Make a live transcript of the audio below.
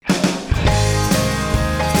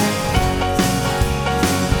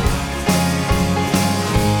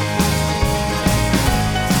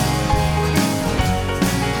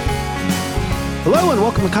Hello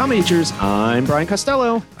and welcome to Commenters. I'm Brian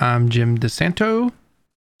Costello. I'm Jim DeSanto.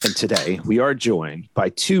 And today we are joined by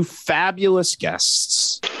two fabulous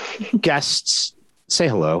guests. Guests, say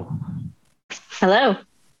hello. Hello.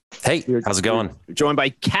 Hey, how's it going? We're joined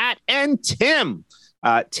by Kat and Tim.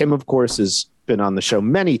 Tim, of course, has been on the show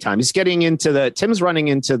many times. Tim's running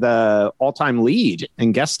into the all-time lead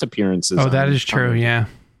in guest appearances. Oh, that is true. Yeah.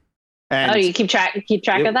 And you keep track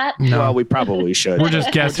of that? No. Well, we probably should. We're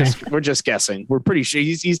just guessing. We're just guessing. We're pretty sure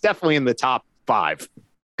he's definitely in the top 5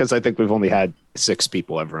 because I think we've only had 6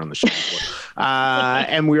 people ever on the show before.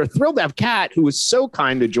 And we are thrilled to have Kat, who was so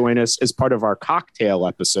kind to join us as part of our cocktail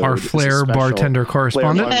episode. Our Flair bartender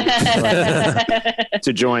correspondent.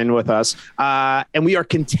 To join with us. And we are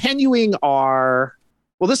continuing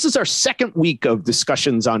this is our second week of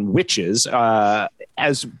discussions on witches,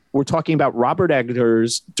 as we're talking about Robert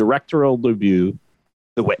Eggers' directorial debut,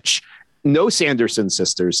 The Witch. No Sanderson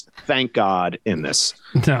sisters, thank God, in this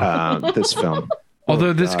this film.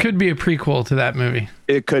 Although this could be a prequel to that movie.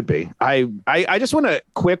 It could be. I just want to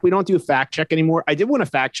we don't do a fact check anymore. I did want to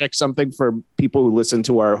fact check something for people who listen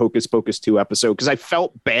to our Hocus Pocus 2 episode, because I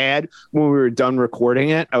felt bad when we were done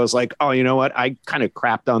recording it. I was like, oh, you know what? I kind of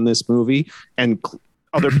crapped on this movie and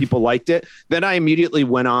other people liked it. Then I immediately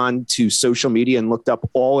went on to social media and looked up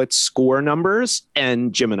all its score numbers,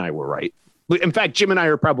 and Jim and I were right. In fact, Jim and I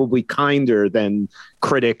are probably kinder than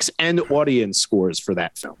critics and audience scores for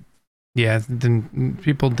that film. Yeah,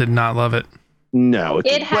 people did not love it. No.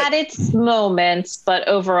 It had its moments, but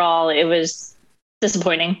overall it was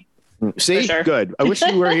disappointing. See, sure. Good. I wish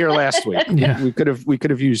you were here last week. Yeah. We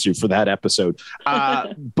could have used you for that episode.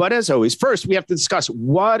 But as always, first we have to discuss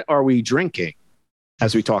what are we drinking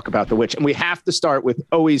as we talk about The Witch. And we have to start with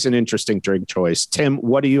always an interesting drink choice. Tim,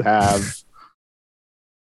 what do you have?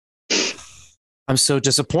 I'm so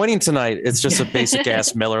disappointing tonight. It's just a basic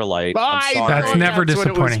ass Miller Lite. That's never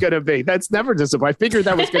disappointing. What it was going to be. That's never disappointing. I figured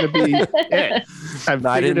that was going to be it.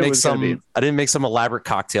 I didn't make some elaborate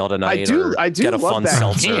cocktail tonight. I do get a love fun that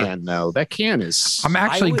seltzer. can, though. That can is. I'm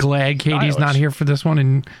actually glad Katie's not here for this one,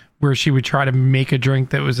 and where she would try to make a drink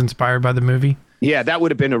that was inspired by the movie. Yeah, that would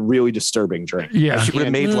have been a really disturbing drink. Yeah, she would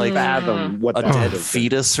have made like fathom what a dead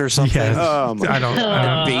fetus or something. Yeah. Oh, I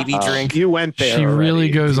don't baby drink. You went there. She really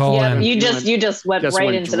goes all in. You just went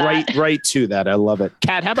right into that. Right to that. I love it.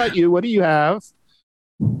 Kat, how about you? What do you have?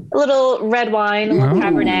 A little red wine, a little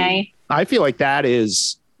Cabernet. I feel like that's a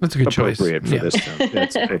good choice. Appropriate for this, Tim.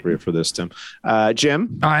 That's appropriate for this, Tim.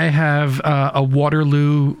 Jim? I have a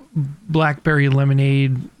Waterloo blackberry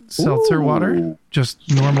lemonade seltzer water. Just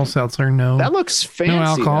normal seltzer. No, that looks fancy. No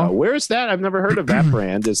alcohol. Though. Where's that? I've never heard of that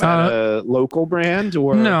brand. Is that a local brand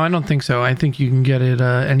or? No, I don't think so. I think you can get it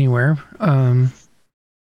anywhere.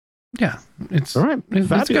 Yeah, it's all right.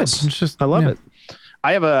 It's good. It's just I love it.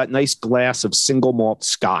 I have a nice glass of single malt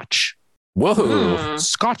Scotch. Whoa,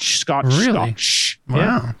 Scotch. Really? Scotch. Wow.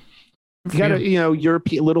 Yeah. You got a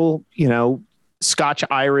European little Scotch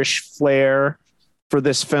Irish flair for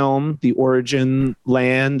this film, the origin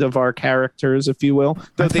land of our characters, if you will.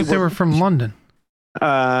 I think they were from London.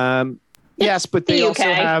 Yes, but they also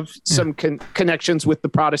have some connections with the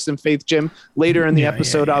Protestant faith, Jim. Later in the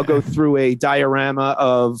episode, I'll go through a diorama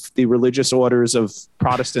of the religious orders of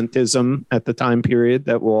Protestantism at the time period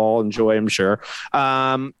that we'll all enjoy, I'm sure.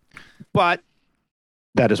 But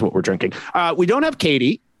that is what we're drinking. We don't have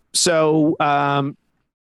Katie. So,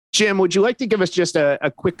 Jim, would you like to give us just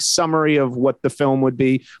a quick summary of what the film would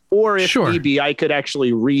be? Or if maybe I could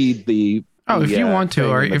actually read the if you want to,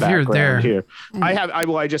 or if you're there. Here.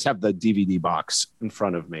 I just have the DVD box in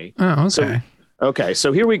front of me. Oh, okay.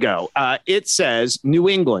 So here we go. It says, New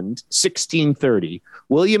England, 1630.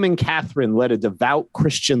 William and Catherine led a devout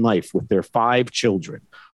Christian life with their 5 children,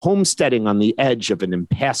 homesteading on the edge of an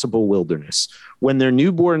impassable wilderness. When their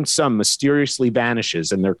newborn son mysteriously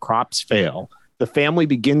vanishes and their crops fail, the family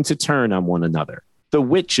begin to turn on one another. The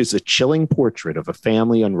Witch is a chilling portrait of a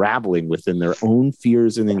family unraveling within their own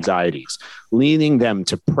fears and anxieties, leading them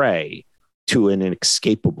to pray to an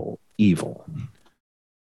inescapable evil.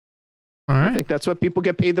 All right. I think that's what people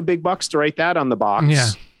get paid the big bucks to write that on the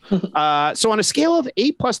box. Yeah. So on a scale of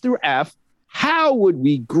A+ through F, how would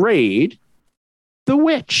we grade The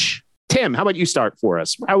Witch? Tim, how about you start for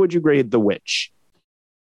us? How would you grade The Witch?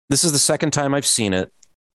 This is the second time I've seen it,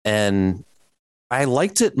 and I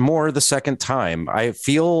liked it more the second time. I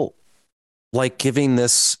feel like giving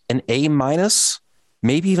this an A-,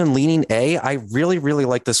 maybe even leaning A. I really, really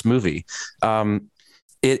like this movie.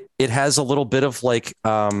 It has a little bit of like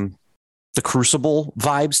the Crucible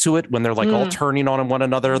vibes to it when they're like all turning on one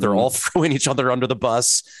another. They're all throwing each other under the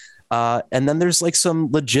bus. And then there's like some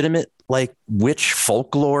legitimate like witch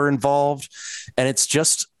folklore involved, and it's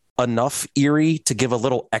just enough eerie to give a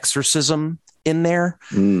little exorcism in there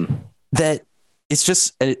that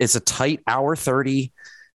it's a tight hour 30.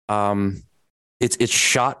 It's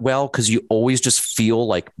shot well because you always just feel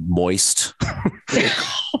like moist.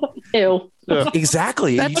 Ew.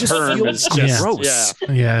 Exactly. That you just term feel is just gross.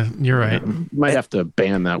 Yeah, you're right. Might have to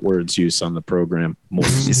ban that word's use on the program.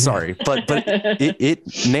 Sorry, but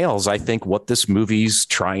it nails, I think, what this movie's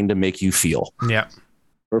trying to make you feel. Yeah.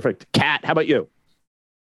 Perfect. Kat, how about you?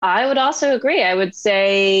 I would also agree. I would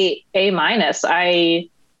say A-. I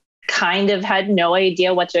kind of had no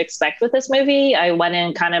idea what to expect with this movie. I went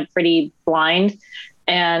in kind of pretty blind,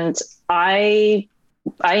 and I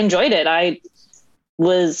enjoyed it. I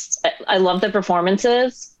love the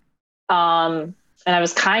performances. And I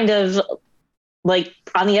was kind of like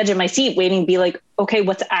on the edge of my seat waiting to be like, okay,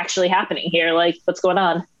 what's actually happening here? Like, what's going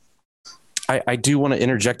on? I do want to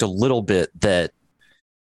interject a little bit that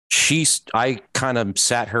I kind of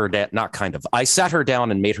sat her down, I sat her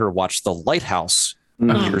down and made her watch The Lighthouse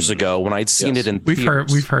years ago when I'd seen it in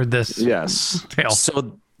theaters. We've heard this. Yes. Tale.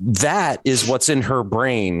 So that is what's in her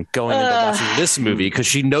brain going into watching this movie, because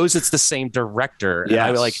she knows it's the same director. Yes.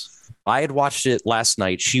 And I had watched it last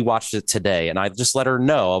night. She watched it today, and I just let her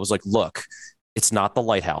know. I was like, look, it's not The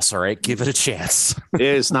Lighthouse. All right. Give it a chance. It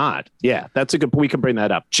is not. Yeah, that's a good, we can bring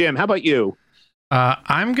that up. Jim, how about you?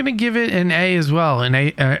 I'm going to give it an A as well, an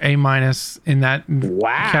A minus in that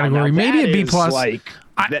category. Maybe a B plus.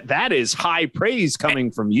 That is high praise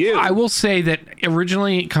coming from you. I will say that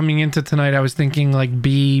originally coming into tonight, I was thinking like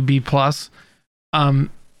B plus.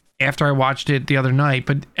 After I watched it the other night,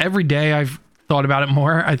 but every day I've thought about it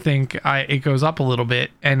more. I think it goes up a little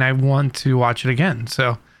bit, and I want to watch it again.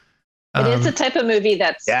 So it is a type of movie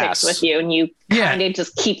that sticks with you, and you kind of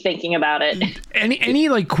just keep thinking about it. Any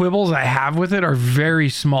like quibbles I have with it are very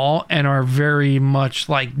small and are very much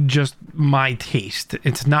like just my taste.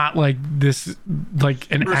 It's not like this,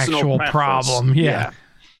 like an Personal actual preference. problem. Yeah.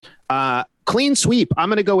 Clean sweep. I'm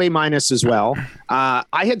going to go A- as well.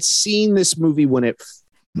 I had seen this movie when it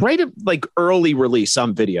early release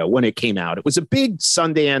on video when it came out. It was a big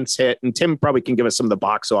Sundance hit, and Tim probably can give us some of the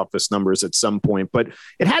box office numbers at some point, but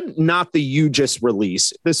it had not the hugest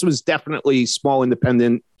release. This was definitely small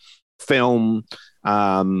independent film.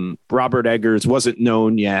 Robert Eggers wasn't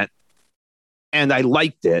known yet, and I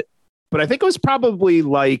liked it, but I think it was probably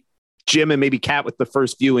like Jim and maybe Kat with the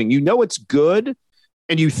first viewing. You know it's good,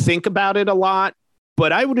 and you think about it a lot,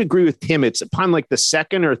 but I would agree with Tim. It's upon like the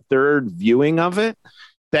second or third viewing of it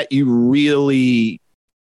that you really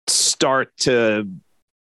start to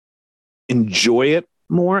enjoy it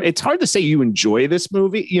more. It's hard to say you enjoy this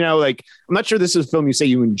movie. You know, like, I'm not sure this is a film you say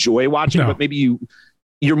you enjoy watching, but maybe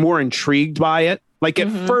you're more intrigued by it. Like at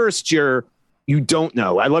first you don't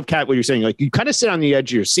know. I love, Kat, what you're saying. Like you kind of sit on the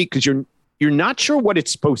edge of your seat because you're not sure what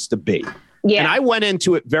it's supposed to be. Yeah. And I went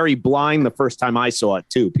into it very blind the first time I saw it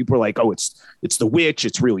too. People were like, oh, it's the witch.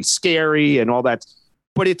 It's really scary and all that.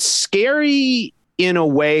 But it's scary in a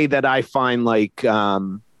way that I find like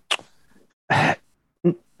The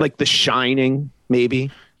Shining,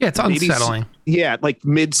 maybe. Yeah, it's unsettling. Like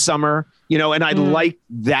Midsummer, and I like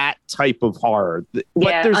that type of horror.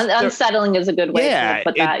 Unsettling is a good way to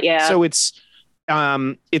put that. Yeah. So it's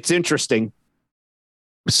interesting.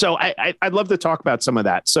 So I'd love to talk about some of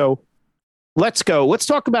that. So let's go. Let's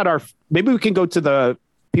talk about maybe we can go to the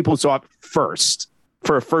people who saw it first.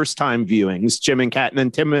 For first time viewings, Jim and Kat, and then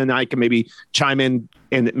Tim and I can maybe chime in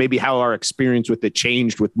and maybe how our experience with it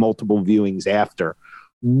changed with multiple viewings after.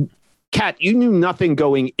 Kat, you knew nothing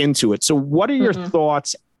going into it. So what are your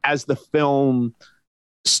thoughts as the film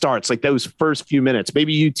starts? Like those first few minutes,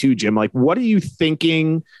 maybe you too, Jim, like what are you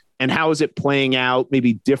thinking and how is it playing out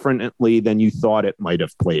maybe differently than you thought it might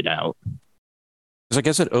have played out? Because I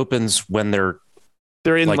guess it opens when they're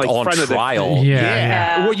in like on front trial. Of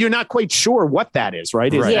yeah. Well, you're not quite sure what that is,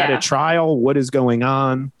 right? Is that a trial? What is going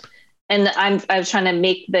on? And I was trying to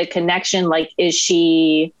make the connection. Like, is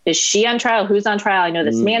she on trial? Who's on trial? I know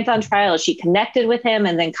this man's on trial. Is she connected with him?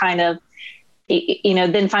 And then kind of,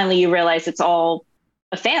 then finally you realize it's all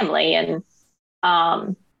a family. And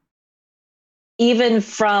even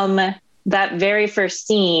from that very first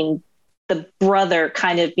scene, the brother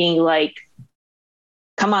kind of being like,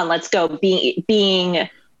 come on, let's go. Being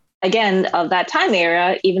again of that time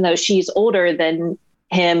era, even though she's older than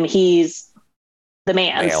him, he's the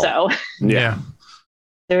man. Male. So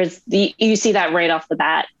you see that right off the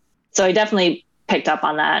bat. So I definitely picked up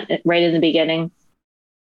on that right in the beginning.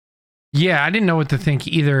 Yeah, I didn't know what to think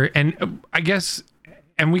either. And I guess,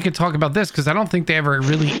 and we could talk about this because I don't think they ever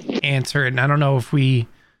really answer it. And I don't know if we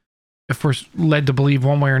if we're led to believe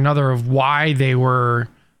one way or another of why they were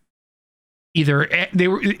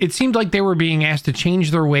it seemed like they were being asked to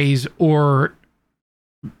change their ways or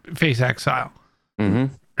face exile.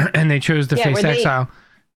 Mm-hmm. And they chose to face exile.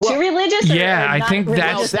 Too religious? Yeah, I think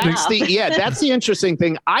that's the interesting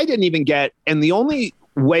thing. I didn't even get, and the only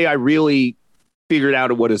way I really figured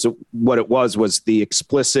out what it was the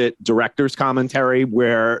explicit director's commentary,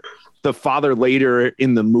 where the father later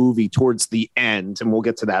in the movie towards the end, and we'll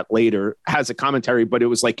get to that later, has a commentary, but it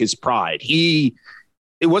was like his pride. It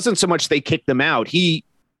wasn't so much they kicked him out. He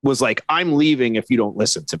was like, I'm leaving if you don't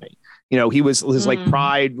listen to me. You know, his like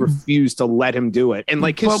pride refused to let him do it. And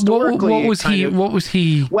like historically, what was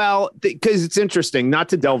he? Well, because it's interesting, not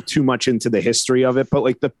to delve too much into the history of it, but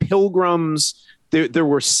like the Pilgrims, there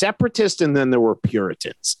were separatists and then there were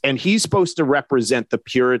Puritans, and he's supposed to represent the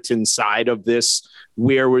Puritan side of this,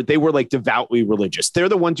 where they were like devoutly religious. They're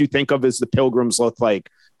the ones you think of as the Pilgrims look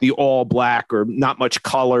like the all black or not much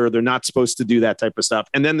color. They're not supposed to do that type of stuff.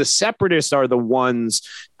 And then the separatists are the ones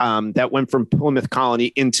that went from Plymouth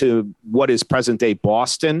Colony into what is present day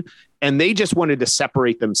Boston. And they just wanted to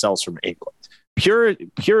separate themselves from England.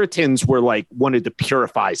 Puritans were like wanted to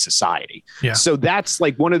purify society. Yeah. So that's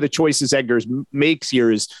like one of the choices Eggers makes here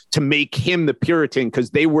is to make him the Puritan, because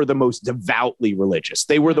they were the most devoutly religious.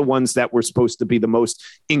 They were the ones that were supposed to be the most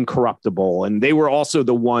incorruptible. And they were also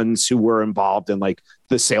the ones who were involved in like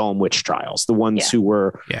the Salem witch trials, the ones who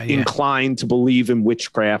were inclined to believe in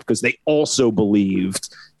witchcraft, because they also believed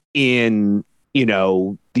in, you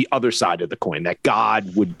know, the other side of the coin, that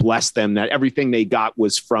God would bless them, that everything they got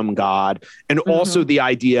was from God. And also the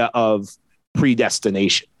idea of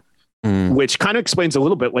predestination, which kind of explains a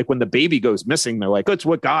little bit, like when the baby goes missing, they're like, it's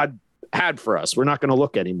what God had for us. We're not going to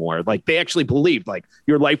look anymore. Like they actually believed like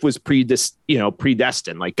your life was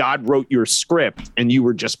predestined. Like God wrote your script and you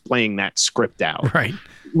were just playing that script out. Right.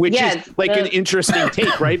 Which is like an interesting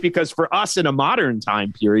take, right? Because for us in a modern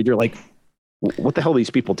time period, you're like, what the hell are these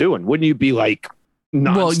people doing? Wouldn't you be like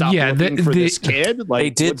nonstop looking for this kid? Like, they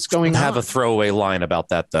did have a throwaway line about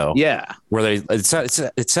that, though. Yeah, where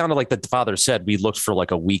it sounded like the father said we looked for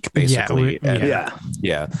like a week, basically.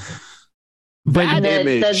 Yeah. But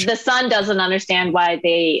the son doesn't understand why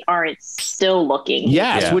they aren't still looking.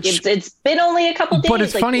 Yes, it's been only a couple days. But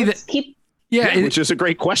it's funny that which is a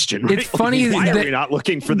great question. Right? It's funny why are we not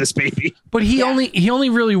looking for this baby? But he only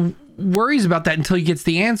really worries about that until he gets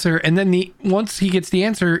the answer, and then once he gets the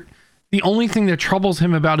answer, the only thing that troubles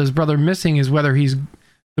him about his brother missing is whether the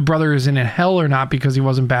brother is in hell or not because he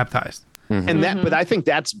wasn't baptized. And but I think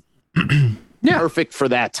that's perfect for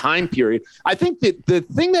that time period. I think that the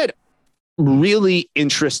thing that really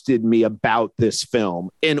interested me about this film,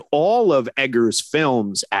 and all of Eggers'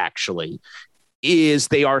 films actually, is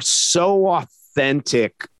they are so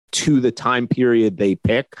authentic to the time period they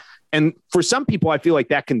pick. And for some people, I feel like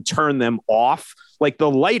that can turn them off. Like The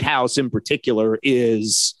Lighthouse in particular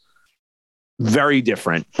is very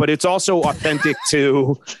different, but it's also authentic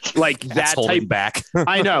to like that type back.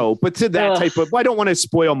 I know, but to that type of, I don't want to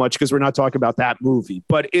spoil much because we're not talking about that movie,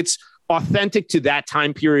 but it's authentic to that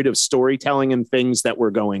time period of storytelling and things that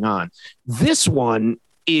were going on. This one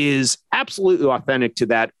is absolutely authentic to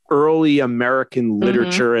that early American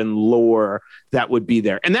literature and lore that would be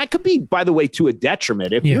there. And that could be, by the way, to a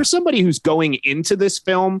detriment. If you're somebody who's going into this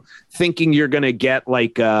film thinking you're going to get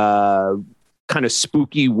like a kind of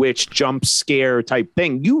spooky witch jump scare type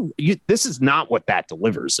thing, you this is not what that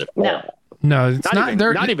delivers at all. No, it's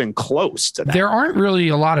not even close to that. There aren't really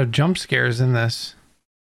a lot of jump scares in this,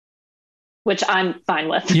 which I'm fine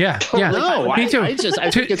with. Yeah, no, me too. I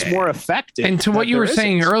think it's more effective. And to what you were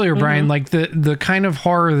saying earlier, Brian, like the kind of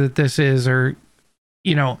horror that this is, or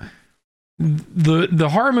you know, the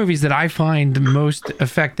horror movies that I find most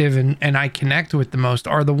effective and I connect with the most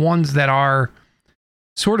are the ones that are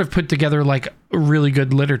sort of put together like really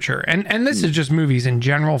good literature. And this is just movies in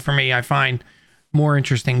general for me, I find more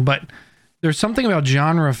interesting. But there's something about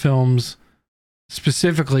genre films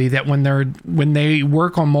specifically that when they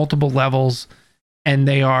work on multiple levels and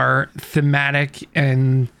they are thematic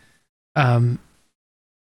and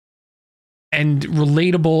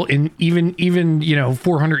relatable in even you know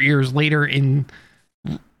 400 years later in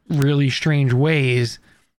really strange ways,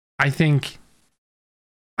 I think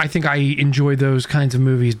I enjoy those kinds of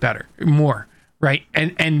movies more, right?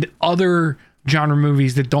 And other genre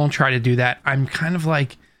movies that don't try to do that, I'm kind of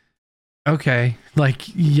like, okay, like,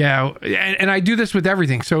 yeah. And I do this with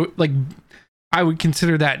everything. So like, I would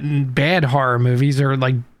consider that bad horror movies or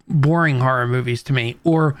like boring horror movies to me,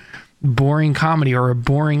 or boring comedy or a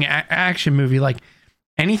boring action movie. Like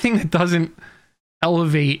anything that doesn't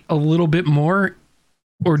elevate a little bit more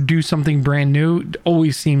or do something brand new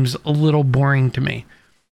always seems a little boring to me.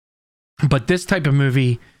 But this type of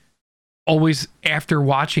movie, always after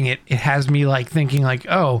watching it, it has me like thinking like,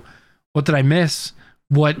 oh, what did I miss?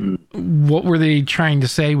 What were they trying to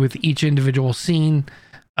say with each individual scene?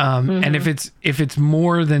 And if it's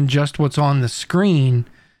more than just what's on the screen,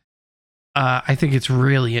 I think it's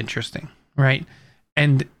really interesting, right?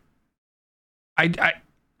 And I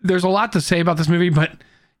there's a lot to say about this movie, but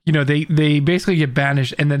you know, they basically get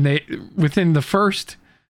banished, and then they within the first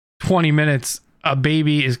 20 minutes, a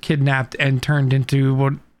baby is kidnapped and turned into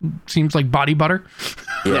what seems like body butter.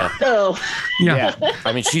 Yeah. Oh, Yeah.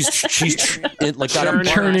 I mean, she's like got a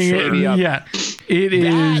Turning it. Yeah. It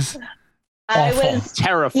is. I Awful. was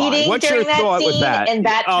Terrifying. eating What's your during that thought scene, with that? and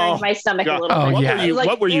that turned Oh, my stomach God. a little Oh, bit. yeah. I was like,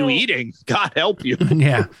 What were you ew. eating? God help you.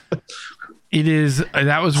 Yeah. It is.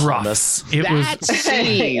 That was rough. Hummus. It That was.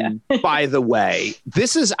 scene, by the way,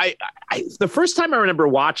 this is I the first time I remember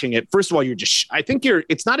watching it. First of all, I think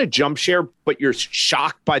it's not a jump share, but you're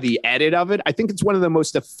shocked by the edit of it. I think it's one of the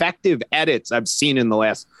most effective edits I've seen in the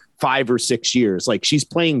last 5 or 6 years. Like she's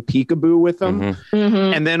playing peekaboo with him,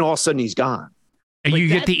 Mhm. and then all of a sudden he's gone. And you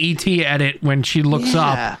Like get the ET edit when she looks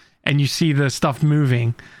Yeah. up and you see the stuff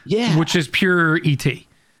moving, Yeah, which is pure ET,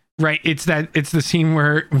 right? It's the scene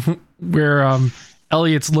where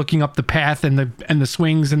Elliot's looking up the path and the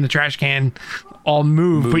swings and the trash can all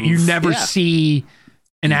move, but you never Yeah. see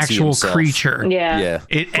an ET actual himself. creature. Yeah.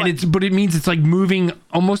 Yeah. But it means it's like moving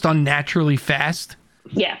almost unnaturally fast.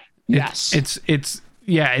 Yeah. yes.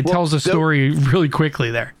 It tells a story really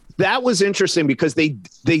quickly there. That was interesting because they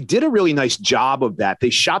did a really nice job of that. They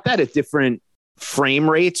shot that at different frame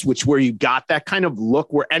rates, where you got that kind of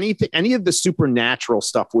look where any of the supernatural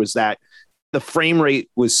stuff was that the frame rate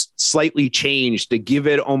was slightly changed to give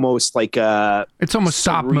it almost like a It's almost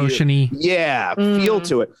stop surreal- motion-y. feel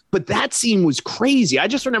to it. But that scene was crazy. I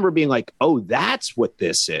just remember being like, oh, that's what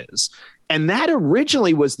this is. And that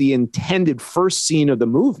originally was the intended first scene of the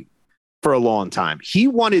movie for a long time. He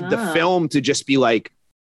wanted the film to just be like,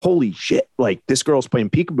 holy shit, like this girl's playing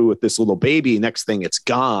peekaboo with this little baby. Next thing it's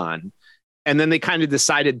gone. And then they kind of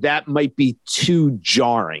decided that might be too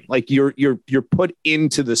jarring. Like you're put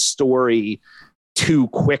into the story too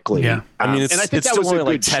quickly. Yeah. I mean, it's, and I think it's that still was a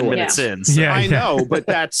only like good 10 choice. minutes in. So. Yeah. I know, but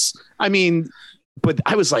but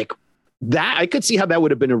I was like, that I could see how that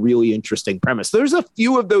would have been a really interesting premise. There's a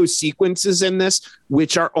few of those sequences in this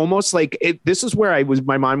which are almost like this is where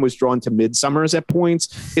my mind was drawn to Midsummers at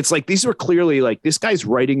points. It's like these were clearly like this guy's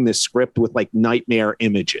writing this script with like nightmare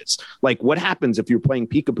images. Like what happens if you're playing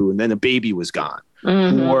peekaboo and then a baby was gone?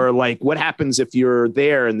 Mhm. Or like what happens if you're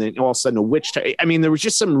there and then all of a sudden a witch I mean, there was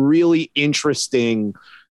just some really interesting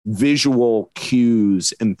visual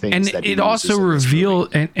cues and things. And that he it uses also in this movie.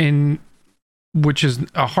 revealed and which is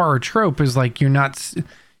a horror trope is like you're not,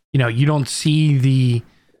 you don't see the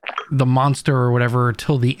monster or whatever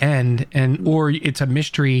till the end, or it's a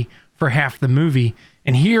mystery for half the movie.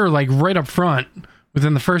 And here, like right up front,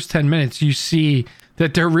 within the first 10 minutes, you see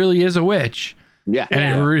that there really is a witch, Yeah.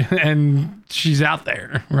 and she's out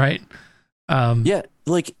there, right? Yeah,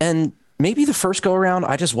 like, and maybe the first go around,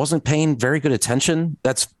 I just wasn't paying very good attention.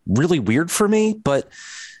 That's really weird for me,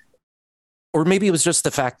 or maybe it was just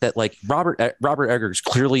the fact that like Robert Eggers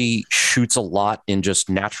clearly shoots a lot in just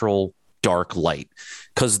natural dark light,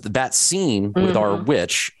 because that scene with our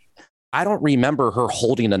witch, I don't remember her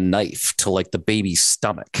holding a knife to like the baby's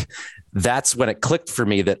stomach. That's when it clicked for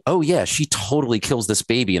me that, oh yeah, she totally kills this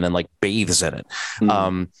baby and then like bathes in it.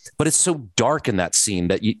 But it's so dark in that scene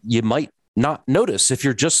that you might not notice if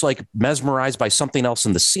you're just like mesmerized by something else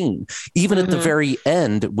in the scene. Even at the very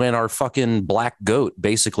end, when our fucking black goat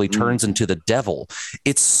basically turns into the devil,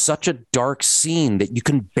 it's such a dark scene that you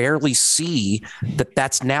can barely see that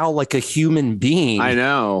that's now like a human being. I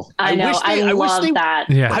know. I know. I love that.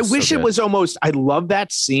 Yeah. I wish so it good. was almost, I love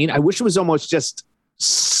that scene. I wish it was almost just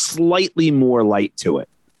slightly more light to it.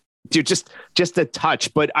 Dude, just a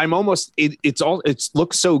touch, but I'm almost, it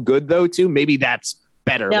looks so good though too. Maybe that's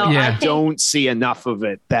better. No, Like, Yeah. I I think, don't see enough of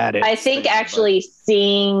it. I think actually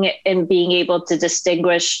seeing and being able to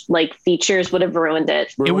distinguish like features would have ruined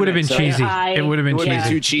it. It would have been cheesy. It would have been It would be cheesy.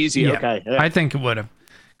 too cheesy. Yeah. Okay. I think it would have,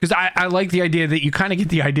 because I like the idea that you kind of get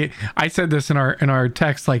the idea. I said this in our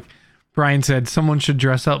text, like Brian said, someone should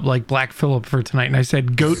dress up like Black Phillip for tonight, and I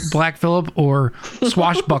said goat Black Phillip or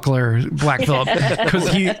swashbuckler Black Phillip, because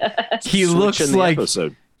he looks Switch in the like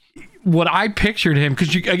episode. what I pictured him.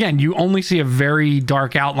 Because you only see a very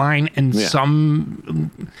dark outline and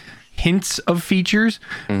some hints of features,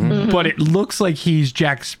 but it looks like he's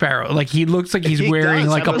Jack Sparrow. Like he looks like he's He wearing does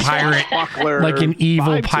like a have pirate, swashbuckler like an evil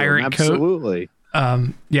vibe to him, pirate coat. Absolutely.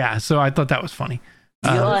 Yeah, so I thought that was funny.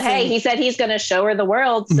 Well, hey, he said he's going to show her the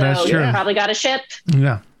world, so That's he true. probably got a ship.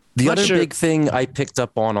 Yeah. The Not other sure. big thing I picked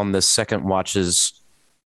up on this second watch is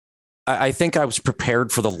I think I was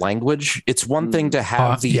prepared for the language. It's one thing to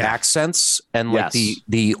have the yeah. accents and like Yes.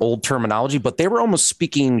 the old terminology, but they were almost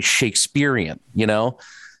speaking Shakespearean,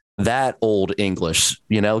 that old English,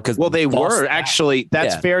 because Well, they were actually.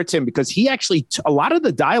 That's fair, Tim, because he actually a lot of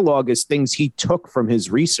the dialogue is things he took from his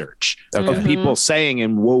research of people saying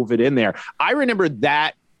and wove it in there. I remember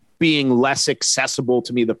that being less accessible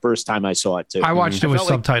to me the first time I saw it too. I watched it with felt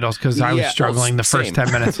like- subtitles because I was Yeah, struggling the first same.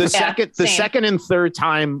 10 minutes. the same. second and third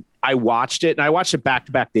time I watched it, and I watched it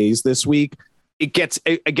back-to-back days this week, it gets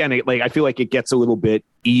again like I feel like it gets a little bit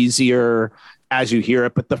easier as you hear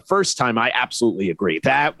it, but the first time I absolutely agree.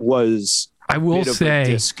 That was I will bit of a say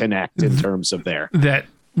disconnect in terms of there. that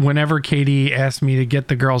whenever Katie asks me to get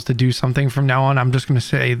the girls to do something from now on, I'm just going to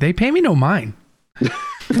say, they pay me no mind.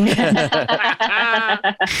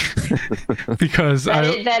 Because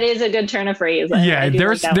that is a good turn of phrase. I do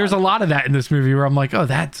there's like that a one. lot of that in this movie where I'm like, oh,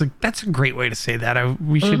 that's a great way to say that.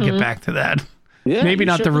 We should get back to that. Yeah, Maybe you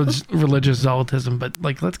not should. the religious zealotism, but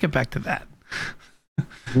like, let's get back to that.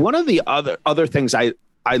 One of the other things I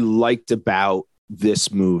liked about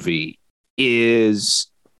this movie is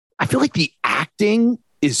I feel like the acting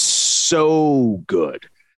is so good.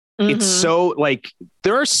 It's so like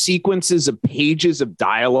there are sequences of pages of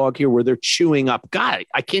dialogue here where they're chewing up. God,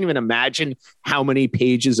 I can't even imagine how many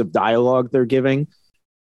pages of dialogue they're giving,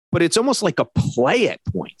 but it's almost like a play at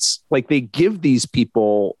points. Like they give these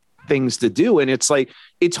people things to do. And it's like,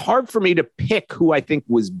 it's hard for me to pick who I think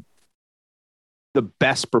was the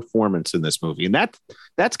best performance in this movie. And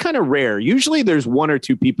that's kind of rare. Usually there's one or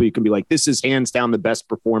two people you can be like, this is hands down the best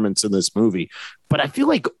performance in this movie. But I feel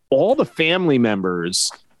like all the family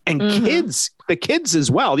members and the kids as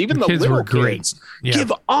well, even the kids little were great. kids, Yeah.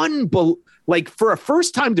 give like for a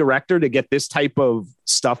first time director to get this type of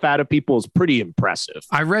stuff out of people is pretty impressive.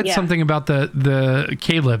 I read something about the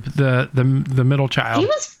Caleb, the middle child. He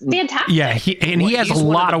was fantastic. Yeah, he has a He's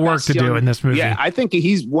one lot of the work best to do young- in this movie. Yeah, I think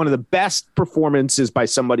he's one of the best performances by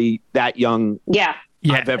somebody that young Yeah.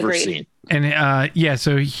 I've ever agreed. seen. And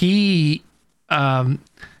so he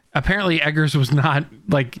apparently Eggers was not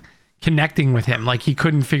like connecting with him. Like he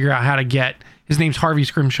couldn't figure out how to get his name's Harvey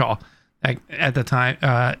Scrimshaw at the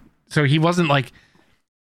time. So he wasn't like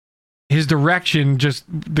his direction, just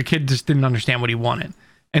the kid just didn't understand what he wanted.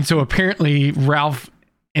 And so apparently Ralph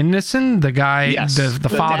Ineson, the guy, Yes, the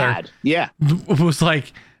father, dad. Yeah. was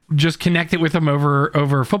like just connected with him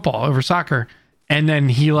over football, over soccer. And then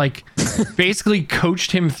he like basically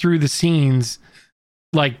coached him through the scenes,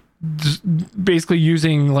 like just basically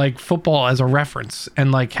using like football as a reference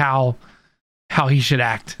and like how he should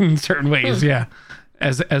act in certain ways. Yeah.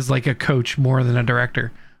 As like a coach more than a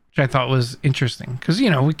director, which I thought was interesting. Cause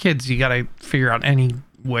with kids, you got to figure out any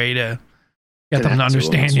way to get them to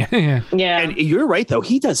understand you. Yeah. Yeah. And you're right though.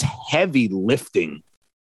 He does heavy lifting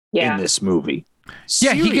Yeah. in this movie.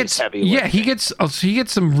 Yeah, he Serious gets heavy he lifting.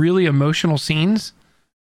 gets some really emotional scenes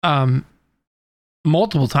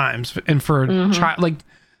multiple times. And for a child, like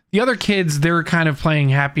the other kids, they're kind of playing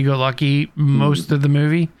happy-go-lucky most of the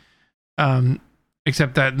movie,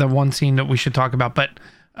 except that the one scene that we should talk about. But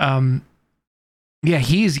yeah,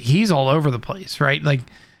 he's all over the place, right? Like,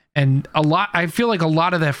 and I feel like a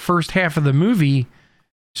lot of that first half of the movie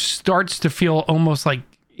starts to feel almost like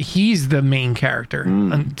he's the main character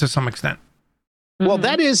to some extent. Well,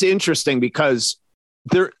 that is interesting because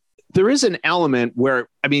there is an element where,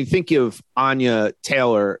 I mean, think of Anya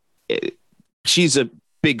Taylor. She's a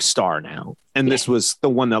big star now. And this was the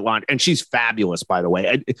one that launched, and she's fabulous, by the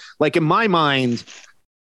way. Like in my mind,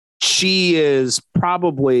 she is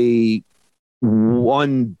probably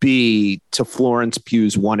 1B to Florence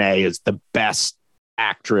Pugh's 1A is the best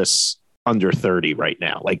actress under 30 right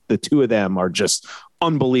now. Like the two of them are just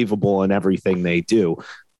unbelievable in everything they do.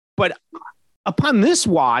 But upon this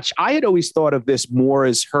watch, I had always thought of this more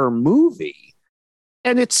as her movie.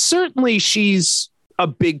 And it's certainly she's a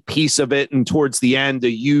big piece of it. And towards the end, a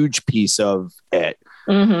huge piece of it.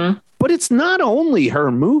 But it's not only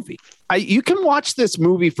her movie. You can watch this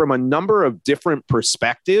movie from a number of different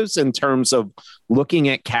perspectives in terms of looking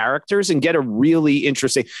at characters and get a really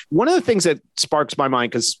interesting. One of the things that sparks my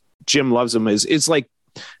mind, because Jim loves them, is like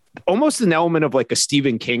almost an element of like a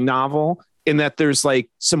Stephen King novel, in that there's like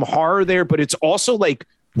some horror there, but it's also like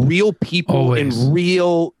real people and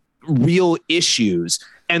real issues.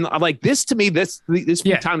 And like this, to me, this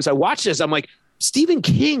few times I watched this, I'm like, Stephen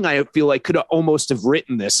King, I feel like could have almost have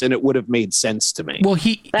written this and it would have made sense to me. Well,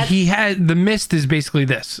 he had The Mist is basically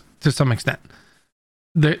this to some extent.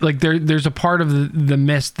 There's a part of the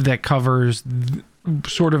Mist that covers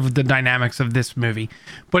sort of the dynamics of this movie.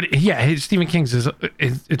 But yeah, Stephen King's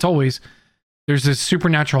it's always there's this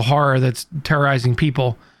supernatural horror that's terrorizing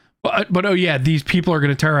people. But oh yeah, these people are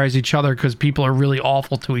going to terrorize each other because people are really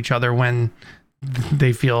awful to each other when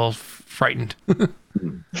they feel frightened.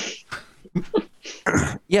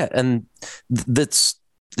 Yeah, and it's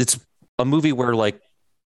a movie where like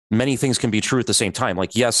many things can be true at the same time.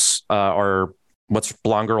 Like, yes, what's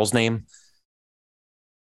blonde girl's name?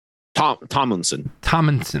 Tomlinson.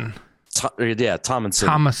 Thomason.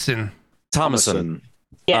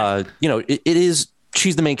 Yeah. It is.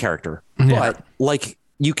 She's the main character, but like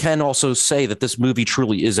you can also say that this movie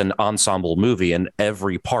truly is an ensemble movie, and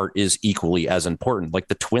every part is equally as important. Like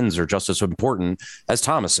the twins are just as important as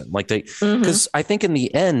Thomason. Like because I think in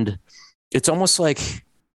the end, it's almost like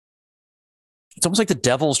the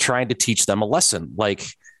devil's trying to teach them a lesson. Like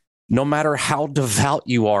no matter how devout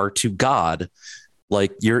you are to God,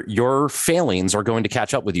 like your failings are going to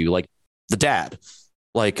catch up with you. Like the dad.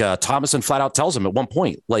 Like Thomason flat out tells him at one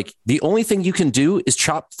point, like the only thing you can do is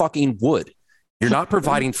chop fucking wood. You're not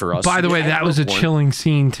providing for us. By the way, that was a chilling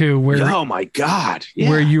scene too, where oh my God,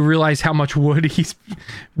 where you realize how much wood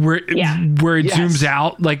where it zooms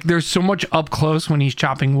out. Like there's so much up close when he's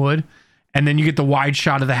chopping wood, and then you get the wide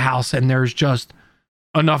shot of the house, and there's just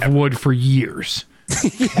enough wood for years.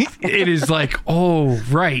 It is like, oh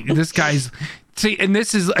right, this guy's and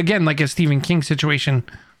this is again like a Stephen King situation,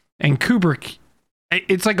 and Kubrick.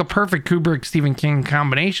 It's like a perfect Kubrick Stephen King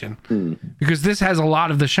combination because this has a lot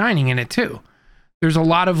of The Shining in it too. There's a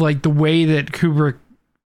lot of like the way that Kubrick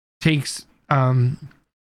takes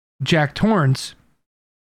Jack Torrance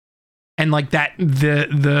and like that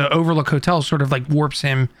the Overlook Hotel sort of like warps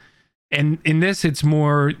him, and in this it's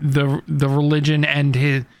more the religion and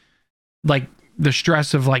his like the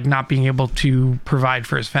stress of like not being able to provide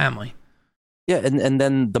for his family. Yeah, and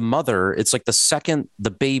then the mother, it's like the second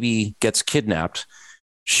the baby gets kidnapped,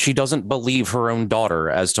 she doesn't believe her own daughter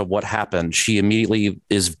as to what happened. She immediately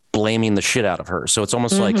is blaming the shit out of her. So it's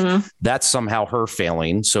almost like that's somehow her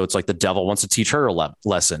failing. So it's like the devil wants to teach her a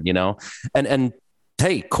lesson, you know? And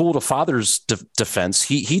hey, cool to father's defense.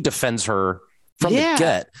 He defends her from the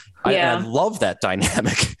get. I love that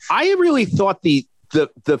dynamic. I really thought the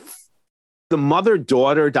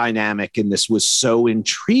mother-daughter dynamic in this was so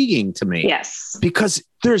intriguing to me. Yes. Because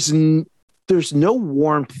there's no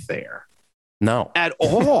warmth there. No. At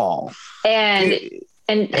all.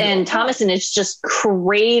 And Thomason is just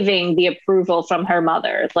craving the approval from her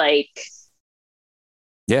mother. Like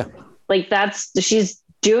she's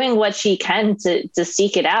doing what she can to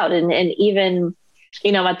seek it out. And even,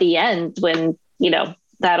 at the end when,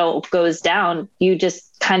 that all goes down, you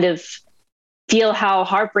just kind of feel how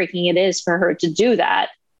heartbreaking it is for her to do that.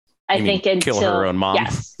 I think until kill her own mom.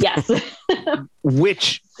 Yes.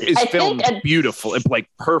 Which is filmed beautiful, like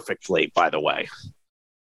perfectly, by the way.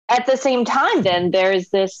 At the same time, then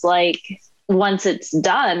there's this like once it's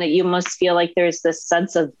done, you must feel like there's this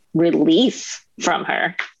sense of relief from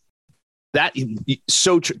her. That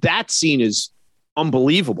scene is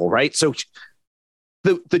unbelievable, right? So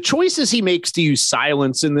the choices he makes to use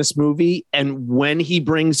silence in this movie, and when he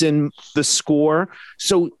brings in the score,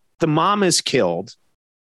 so the mom is killed.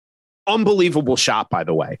 Unbelievable shot, by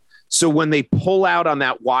the way. So when they pull out on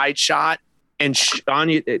that wide shot and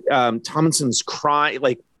Thomason's crying,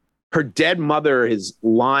 like her dead mother is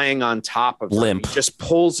lying on top of her. Limp. He just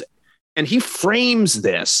pulls, and he frames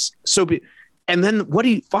this. And then what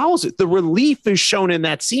he follows it, the relief is shown in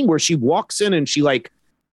that scene where she walks in and she like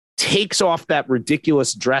takes off that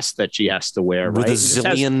ridiculous dress that she has to wear. With right? a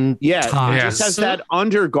zillion ties. Just has that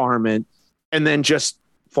undergarment and then just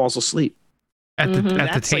falls asleep. At the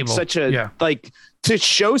That's table. Like such a like to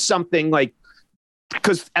show something like,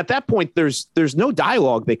 because at that point there's no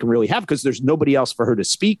dialogue they can really have because there's nobody else for her to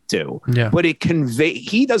speak to. Yeah. But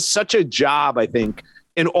he does such a job, I think,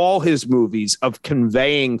 in all his movies of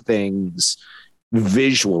conveying things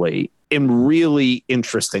visually in really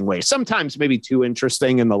interesting ways. Sometimes maybe too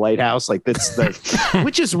interesting in The Lighthouse. Like that's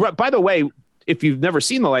which is, by the way, if you've never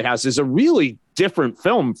seen The Lighthouse, is a really different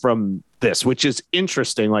film from this, which is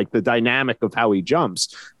interesting, like the dynamic of how he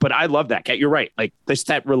jumps. But I love that cat. You're right. Like this,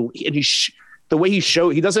 and the way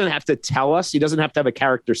he doesn't have to tell us. He doesn't have to have a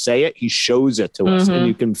character say it. He shows it to us, and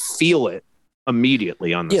you can feel it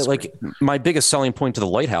immediately on the screen. Like my biggest selling point to The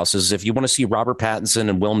Lighthouse is if you want to see Robert Pattinson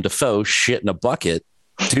and Willem Dafoe shit in a bucket,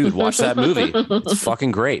 dude, watch that movie. It's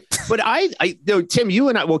fucking great. But Tim, you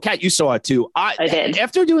and I, Kat, you saw it too. I did.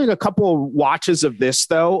 After doing a couple of watches of this,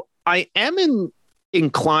 though, I am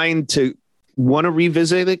inclined to want to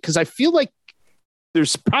revisit it because I feel like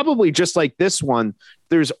there's probably just like this one,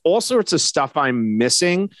 there's all sorts of stuff I'm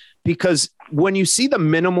missing, because when you see the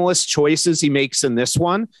minimalist choices he makes in this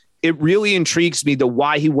one, it really intrigues me to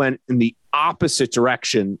why he went in the opposite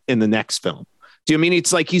direction in the next film. Do you mean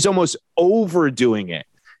it's like he's almost overdoing it?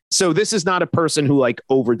 So this is not a person who like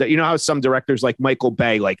you know how some directors like Michael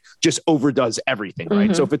Bay like just overdoes everything, right?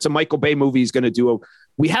 Mm-hmm. So if it's a Michael Bay movie, he's going to do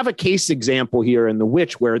we have a case example here in The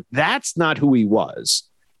Witch where that's not who he was.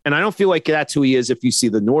 And I don't feel like that's who he is if you see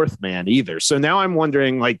The Northman either. So now I'm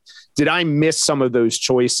wondering, like, did I miss some of those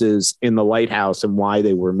choices in The Lighthouse and why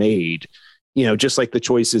they were made? You know, just like the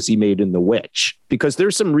choices he made in The Witch, because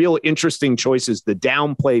there's some real interesting choices to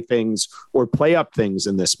downplay things or play up things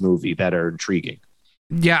in this movie that are intriguing.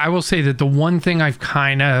 Yeah, I will say that the one thing I've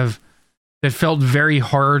that felt very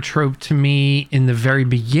horror trope to me in the very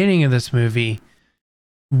beginning of this movie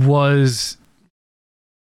was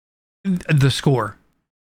the score.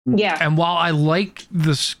 Yeah. And while I like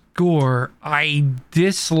the score, I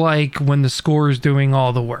dislike when the score is doing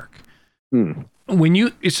all the work. When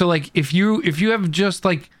you if you have just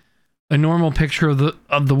like a normal picture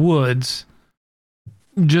of the woods,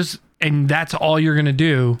 and that's all you're gonna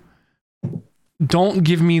do, don't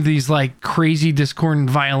give me these like crazy discordant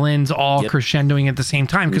violins all crescendoing at the same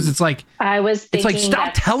time, because it's like I was thinking, it's like,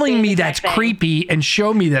 stop telling me that's creepy and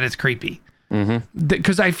show me that it's creepy.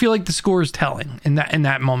 Because I feel like the score is telling in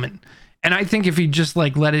that moment, and I think if you just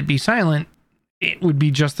like let it be silent, it would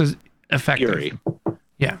be just as effective. Eerie.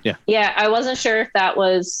 Yeah, I wasn't sure if that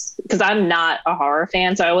was, because I'm not a horror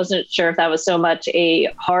fan, so I wasn't sure if that was so much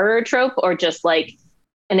a horror trope or just like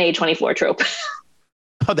an A24 trope.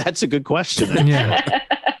 Oh, that's a good question. Yeah,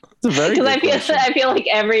 it's a very good question. I feel like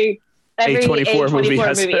every A24 movie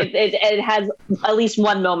it has at least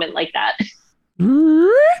one moment like that.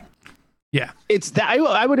 Yeah, it's that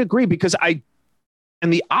I would agree, because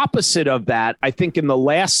and the opposite of that, I think in the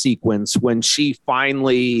last sequence when she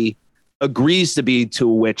finally agrees to be to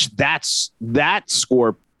a witch, that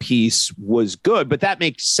score piece was good, but that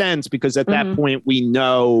makes sense because at that point we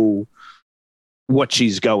know what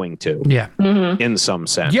she's going to. Yeah, in some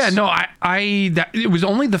sense. Yeah, no, it was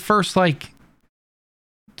only the first like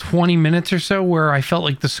 20 minutes or so where I felt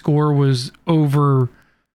like the score was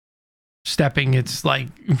overstepping its like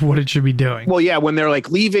what it should be doing. Well, yeah, when they're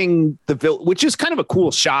like leaving the village, which is kind of a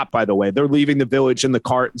cool shot, by the way. They're leaving the village in the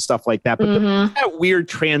cart and stuff like that. But that weird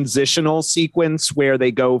transitional sequence where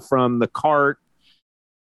they go from the cart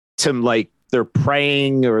to like they're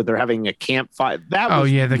praying or they're having a campfire.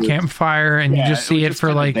 The campfire, and you just see it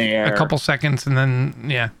for like a couple seconds, and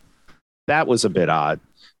then that was a bit odd.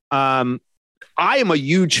 I am a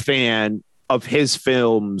huge fan of his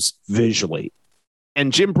films visually.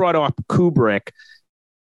 And Jim brought up Kubrick,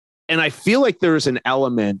 and I feel like there's an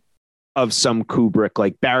element of some Kubrick,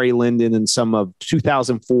 like Barry Lyndon and some of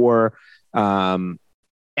 2004, and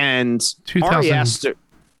Ari Aster.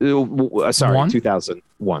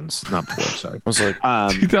 2001's not 4. Sorry, I was like,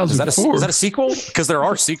 2004. Is that a sequel? Because there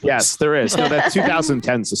are sequels. Yes, there is. No, that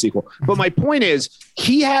 2010's the sequel. But my point is,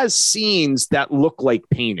 he has scenes that look like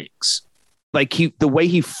paintings. Like the way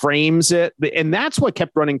he frames it. And that's what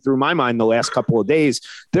kept running through my mind the last couple of days.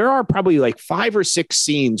 There are probably like 5 or 6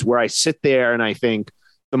 scenes where I sit there and I think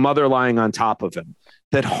the mother lying on top of him,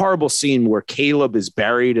 that horrible scene where Caleb is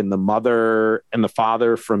buried and the mother and the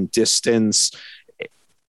father from distance.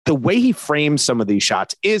 The way he frames some of these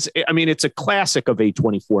shots is, I mean, it's a classic of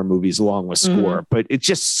A24 movies along with score, but it's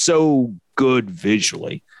just so good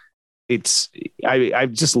visually. I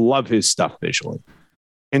just love his stuff visually.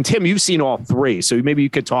 And Tim, you've seen all 3, so maybe you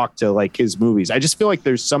could talk to like his movies. I just feel like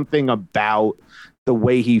there's something about the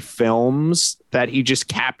way he films that he just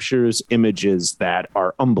captures images that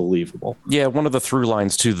are unbelievable. Yeah, one of the through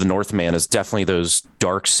lines to The Northman is definitely those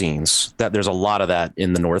dark scenes. That there's a lot of that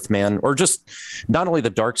in The Northman, or just not only the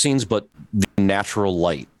dark scenes, but the natural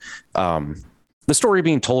light. The story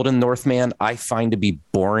being told in Northman, I find to be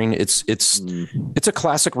boring. It's a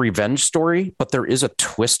classic revenge story, but there is a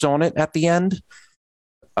twist on it at the end.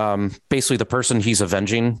 Basically the person he's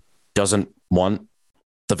avenging doesn't want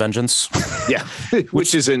the vengeance. Yeah.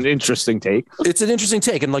 which is an interesting take. It's an interesting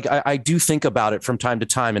take. And like, I do think about it from time to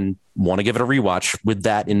time and want to give it a rewatch with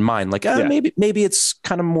that in mind. Like, maybe it's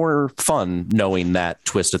kind of more fun knowing that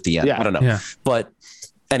twist at the end. I don't know. Yeah. But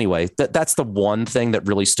anyway, that's the one thing that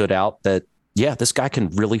really stood out, that, this guy can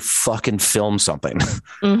really fucking film something.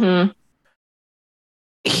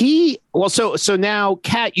 So now,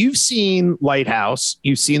 Kat, you've seen Lighthouse,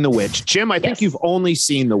 you've seen The Witch. Jim, I think you've only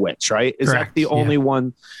seen The Witch, right? Is Correct. That the only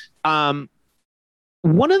one? One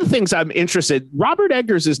of the things I'm interested, Robert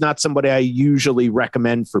Eggers is not somebody I usually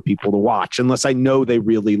recommend for people to watch unless I know they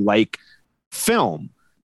really like film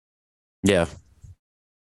Yeah.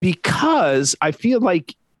 because I feel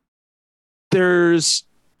like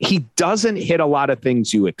he doesn't hit a lot of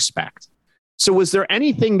things you expect. So was there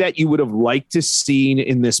anything that you would have liked to seen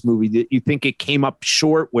in this movie that you think it came up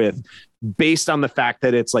short with based on the fact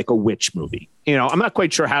that it's like a witch movie? You know, I'm not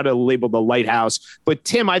quite sure how to label The Lighthouse, but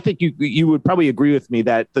Tim, I think you would probably agree with me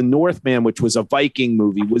that The Northman, which was a Viking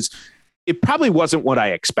movie, it probably wasn't what I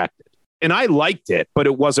expected. And I liked it, but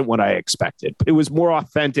it wasn't what I expected. It was more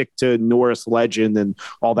authentic to Norse legend and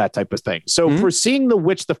all that type of thing. So for seeing The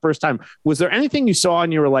Witch the first time, was there anything you saw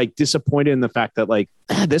and you were like disappointed in the fact that like,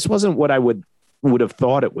 this wasn't what I would have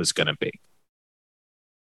thought it was going to be?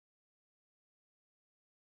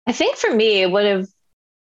 I think for me, it would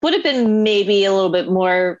have been maybe a little bit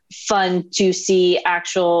more fun to see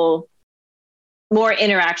more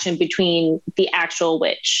interaction between the actual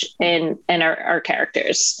witch and our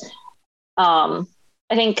characters. I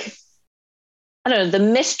think, I don't know, the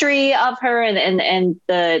mystery of her and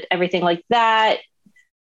the everything like that.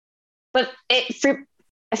 But I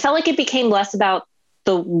felt like it became less about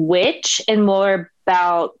the witch and more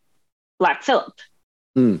about Black Phillip.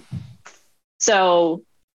 So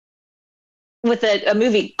with a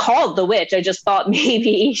movie called The Witch, I just thought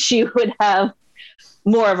maybe she would have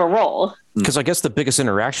more of a role. Because I guess the biggest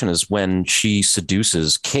interaction is when she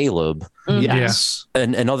seduces Caleb. Yes.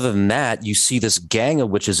 And other than that, you see this gang of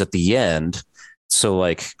witches at the end. So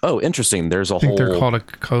like, oh, interesting. There's a whole... they're called a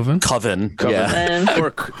coven. Coven. Yeah.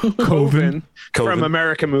 Or Coven from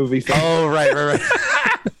American movie. Oh, right.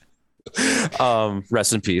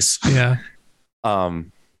 Rest in peace. Yeah.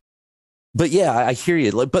 But yeah, I hear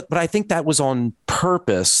you. But I think that was on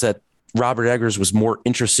purpose, that Robert Eggers was more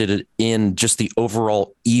interested in just the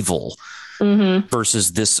overall evil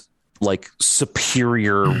versus this like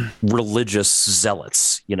superior religious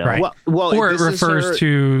zealots, you know? Right. Well, or it refers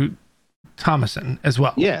to Thomason as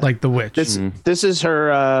well. Yeah. Like the witch. This is her,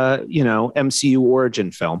 MCU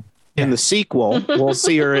origin film. In the sequel, we'll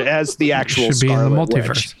see her as the actual Should be in the Scarlet multiverse.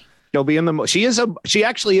 Witch. She'll be in the. She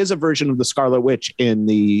actually is a version of the Scarlet Witch in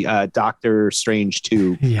the Doctor Strange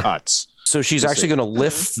 2 cuts. So she's actually going to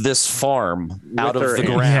lift this farm out of the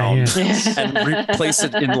hand. ground Yeah. and replace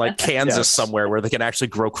it in like Kansas somewhere where they can actually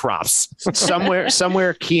grow crops.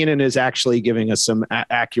 Somewhere Keenan is actually giving us some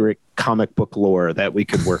accurate comic book lore that we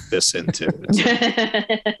could work this into.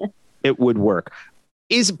 It would work.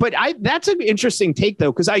 That's an interesting take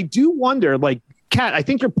though, because I do wonder, like, Kat, I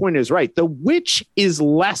think your point is right. The witch is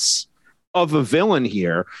less of a villain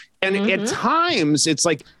here. And at times it's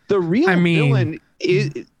like the real villain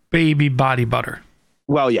is baby body butter.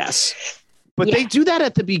 Well, yes. But they do that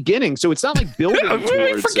at the beginning. So it's not like building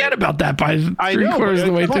towards forget about that by I three know, quarters of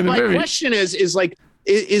the way through the my movie. question is like,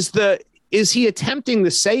 is he attempting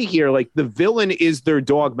to say here, like the villain is their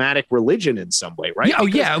dogmatic religion in some way, right?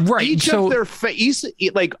 Yeah, right. Each of their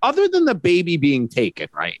like, other than the baby being taken,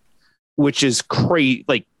 right? Which is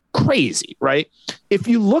crazy, right? If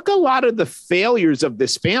you look a lot of the failures of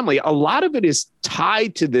this family, a lot of it is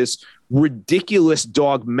tied to this ridiculous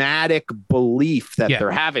dogmatic belief that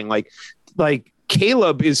they're having. Like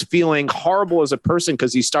Caleb is feeling horrible as a person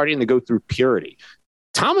because he's starting to go through purity.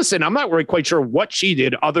 Thomason, I'm not really quite sure what she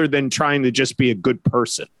did other than trying to just be a good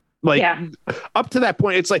person. Up to that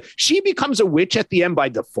point, it's like she becomes a witch at the end by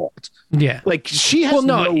default. Yeah. Like she has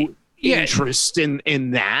no interest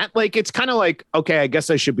in that. Like, it's kind of like, okay, I guess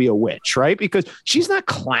I should be a witch, right? Because she's not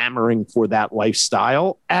clamoring for that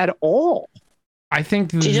lifestyle at all. I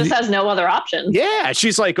think she just has no other option. Yeah.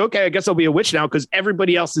 She's like, okay, I guess I'll be a witch now because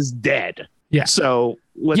everybody else is dead. Yeah. So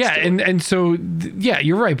let's and so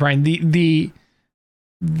you're right, Brian. The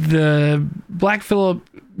Black Phillip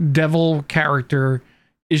devil character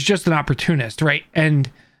is just an opportunist, right?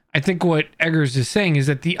 And I think what Eggers is saying is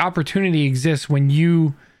that the opportunity exists when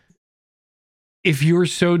if you're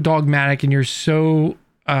so dogmatic and you're so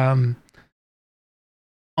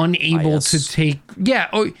unable to take,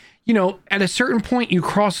 at a certain point you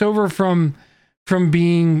cross over from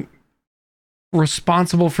being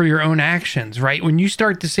responsible for your own actions, right? When you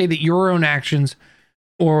start to say that your own actions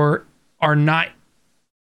are not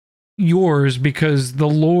yours because the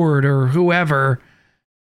Lord or whoever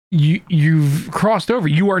you've crossed over,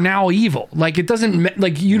 you are now evil. Like, it doesn't,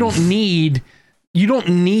 like, you don't need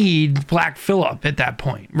Black Phillip at that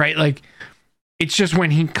point, right? Like, it's just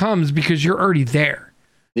when he comes because you're already there.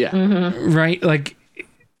 Yeah. Right. Like,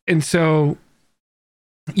 and so,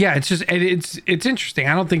 yeah, it's just, it's interesting.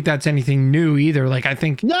 I don't think that's anything new either. Like, I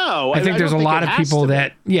think there's a lot of people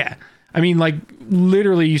that, I mean, like,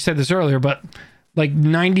 literally you said this earlier, but like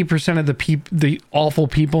 90% of the awful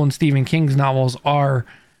people in Stephen King's novels are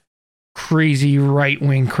crazy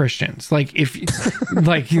right-wing Christians. Like if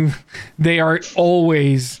like they are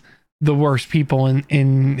always the worst people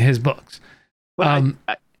in his books.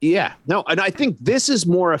 Yeah, no, and I think this is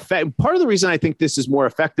more effective. Part of the reason I think this is more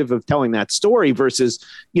effective of telling that story versus,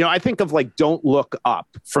 I think of like Don't Look Up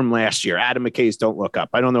from last year, Adam McKay's Don't Look Up.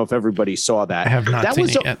 I don't know if everybody saw that. I have not seen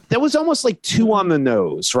it yet. That was almost like too on the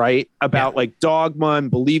nose, right? About like dogma and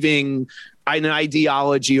believing an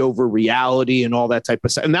ideology over reality and all that type of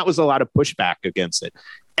stuff. And that was a lot of pushback against it.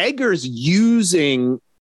 Eggers using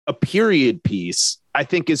a period piece, I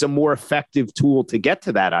think, is a more effective tool to get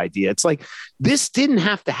to that idea. It's like, this didn't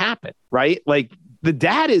have to happen, right? Like the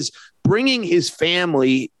dad is bringing his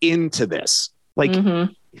family into this. Like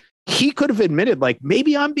he could have admitted, like,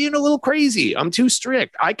 maybe I'm being a little crazy. I'm too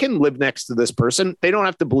strict. I can live next to this person. They don't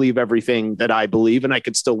have to believe everything that I believe, and I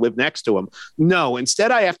could still live next to them. No,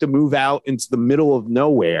 instead I have to move out into the middle of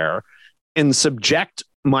nowhere and subject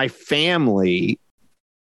my family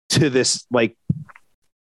to this like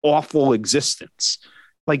awful existence.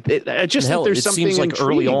 Like I just think there's something. It seems like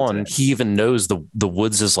early on he even knows the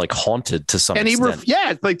woods is like haunted to some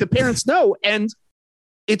extent. Like the parents know, and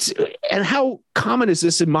how common is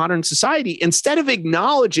this in modern society? Instead of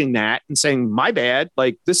acknowledging that and saying my bad,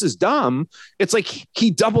 like this is dumb, it's like he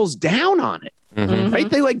doubles down on it. Right?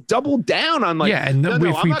 They like double down on like, and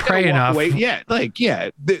if we pray enough, we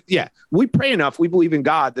pray enough. We believe in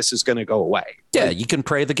God. This is going to go away. Yeah, you can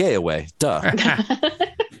pray the gay away. Duh.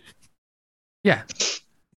 Yeah.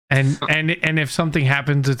 And if something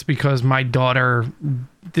happens, it's because my daughter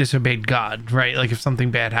disobeyed God, right? Like if something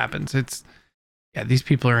bad happens, these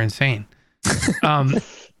people are insane.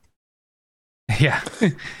 Yeah.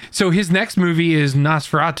 So his next movie is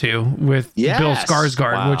Nosferatu with Bill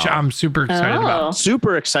Skarsgård, which I'm super excited about.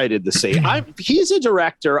 Super excited to see. He's a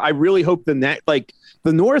director. I really hope The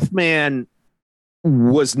Northman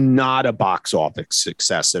was not a box office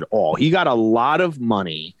success at all. He got a lot of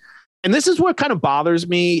money. And this is what kind of bothers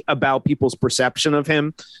me about people's perception of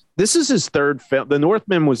him. This is his third film. The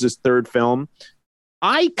Northman was his third film.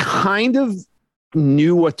 I kind of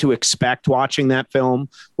knew what to expect watching that film.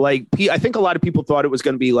 Like, I think a lot of people thought it was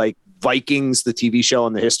going to be like Vikings, the TV show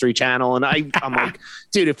on the History Channel. And I'm like,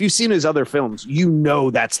 dude, if you've seen his other films,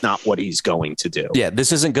 that's not what he's going to do. Yeah,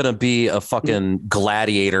 this isn't going to be a fucking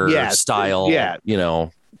Gladiator style,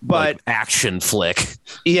 but like action flick.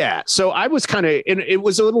 Yeah. So I was it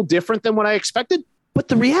was a little different than what I expected. But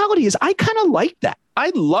the reality is I kind of like that.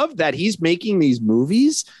 I love that he's making these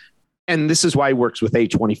movies. And this is why he works with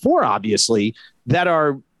A24, obviously, that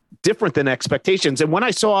are different than expectations. And when I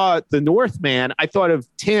saw The Northman, I thought of,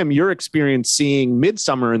 Tim, your experience seeing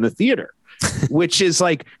Midsummer in the theater, which is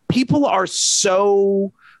like people are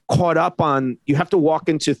so caught up on, you have to walk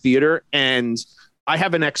into theater and I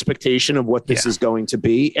have an expectation of what this is going to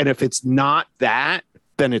be. And if it's not that,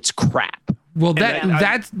 then it's crap. Well,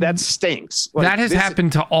 that stinks. Like, that has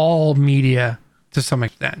happened to all media to some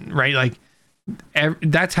extent, right? Like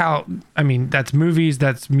that's how, that's movies,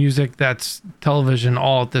 that's music, that's television,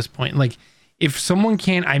 all at this point. Like if someone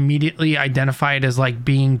can't immediately identify it as like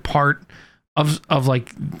being part of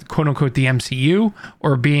like quote unquote the MCU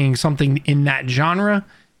or being something in that genre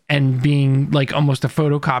and being like almost a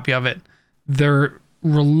photocopy of it, they're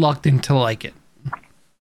reluctant to like it.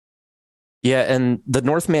 Yeah, and The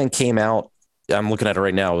Northman came out, I'm looking at it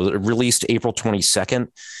right now, it released April 22nd.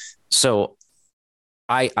 So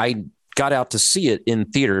I got out to see it in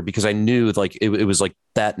theater because I knew like it was like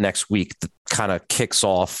that next week that kind of kicks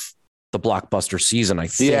off the blockbuster season, I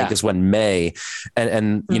think, is when May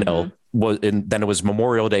and you know, then it was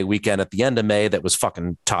Memorial Day weekend at the end of May that was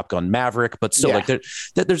fucking Top Gun Maverick. But still, like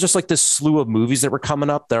there's just like this slew of movies that were coming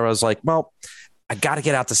up there. I was like, well, I got to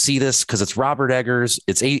get out to see this because it's Robert Eggers.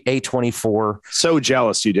 It's A24. So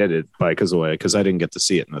jealous you did it, because I didn't get to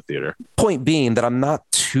see it in the theater. Point being that I'm not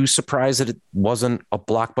too surprised that it wasn't a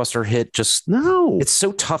blockbuster hit. Just no, it's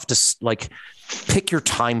so tough to like pick your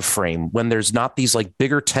time frame when there's not these like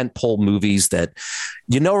bigger tentpole movies that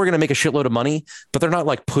are going to make a shitload of money, but they're not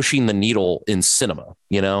like pushing the needle in cinema,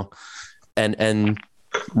 and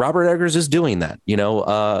Robert Eggers is doing that.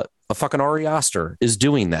 A fucking Ari Aster is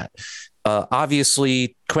doing that.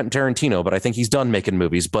 Obviously Quentin Tarantino, but I think he's done making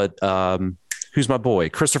movies. But who's my boy?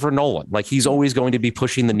 Christopher Nolan. Like he's always going to be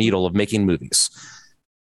pushing the needle of making movies.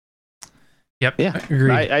 Yep. Yeah.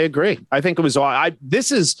 I agree. I think it was all.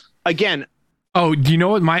 This is again. Oh, do you know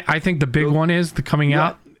what I think the big one is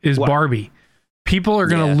out is Barbie. People are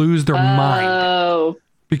going to lose their mind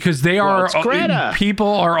because people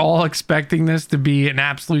are all expecting this to be an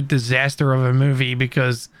absolute disaster of a movie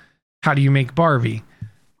because how do you make Barbie?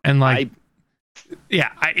 And like, Yeah,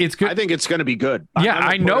 it's good. I think it's going to be good. Yeah,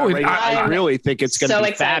 I know it. I really think it's going to so be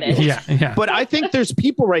excited. fabulous. Yeah. But I think there's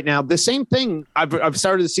people right now. The same thing. I've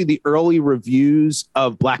started to see the early reviews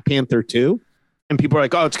of Black Panther 2, and people are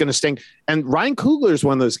like, "Oh, it's going to stink." And Ryan Coogler is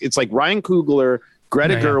one of those. It's like Ryan Coogler,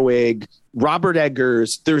 Greta Gerwig, Robert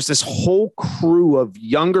Eggers. There's this whole crew of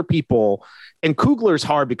younger people. And Coogler's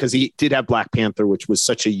hard because he did have Black Panther, which was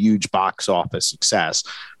such a huge box office success.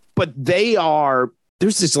 But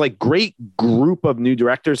there's this like great group of new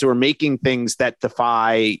directors who are making things that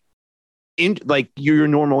defy like your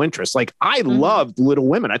normal interest. Like I loved Little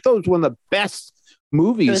Women. I thought it was one of the best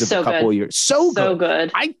movies of a couple of years. So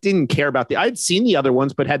good. I didn't care about I'd seen the other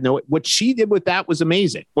ones, but had what she did with that was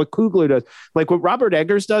amazing. What Coogler does, like what Robert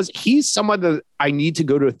Eggers does, he's someone that I need to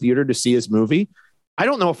go to a theater to see his movie. I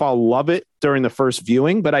don't know if I'll love it during the first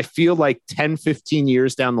viewing, but I feel like 10, 15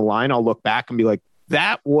 years down the line, I'll look back and be like,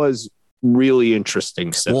 that was really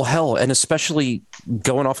interesting stuff. Well, hell, and especially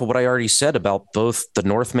going off of what I already said about both The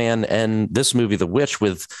Northman and this movie, The Witch,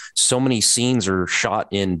 with so many scenes are shot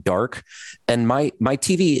in dark. And my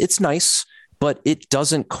TV, it's nice, but it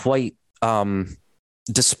doesn't quite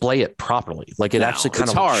display it properly. Like it actually kind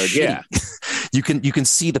of hard. Yeah. You can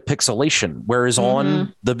see the pixelation, whereas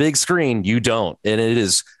on the big screen, you don't. And it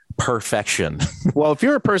is perfection. Well, if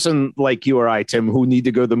you're a person like you or I, Tim, who need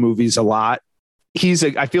to go to the movies a lot,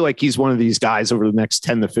 I feel like he's one of these guys over the next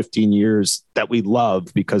 10 to 15 years that we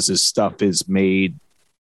love because his stuff is made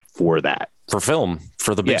for that. For film,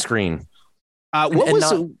 for the big screen.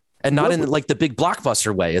 Not in like the big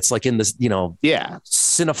blockbuster way. It's like in this,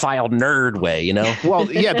 cinephile nerd way,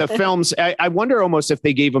 Well, yeah, the films. I wonder almost if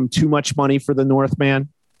they gave him too much money for The Northman.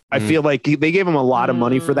 I feel like they gave him a lot of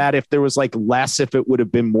money for that. If there was like less, if it would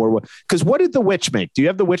have been more. Because what did The Witch make? Do you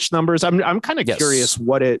have The Witch numbers? I'm kind of curious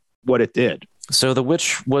what it did. So The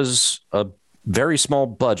Witch was a very small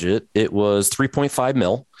budget. It was 3.5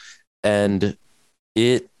 mil, and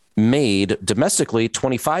it made domestically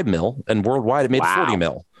 25 mil, and worldwide it made 40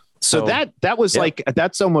 mil. So that was like,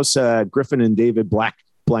 that's almost a Griffin and David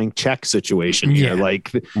blank check situation here.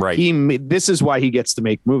 Like, this is why he gets to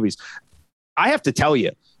make movies. I have to tell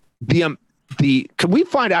you, I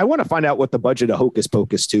want to find out what the budget of Hocus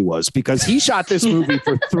Pocus 2 was, because he shot this movie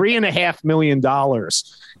for $3.5 million,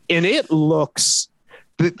 and it looks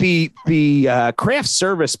the craft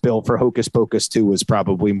service bill for Hocus Pocus 2 was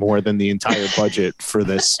probably more than the entire budget for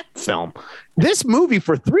this film. This movie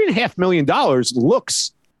for $3.5 million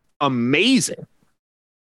looks amazing.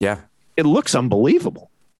 Yeah, it looks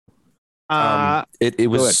unbelievable. It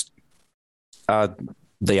was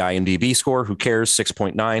the IMDb score, who cares,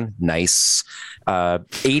 6.9, nice.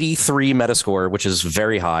 83 Metascore, which is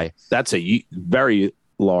very high. That's a very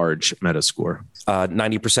large Metascore.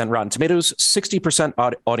 90% Rotten Tomatoes,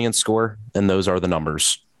 60% audience score, and those are the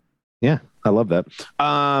numbers. Yeah, I love that.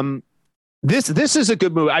 This is a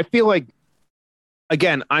good movie. I feel like,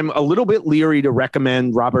 again, I'm a little bit leery to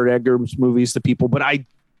recommend Robert Eggers movies to people, but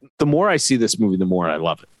the more I see this movie, the more I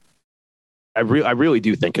love it. I really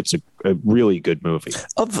do think it's a really good movie.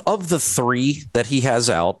 Of the three that he has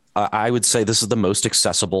out, I would say this is the most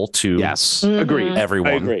accessible to agreed.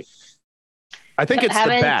 Everyone. I agree. I think it's the best.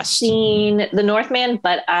 I haven't seen The Northman,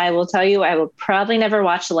 but I will tell you, I will probably never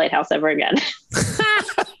watch The Lighthouse ever again.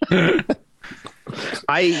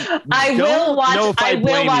 I will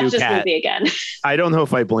watch this movie again. I don't know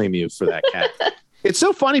if I blame you for that, Kat. It's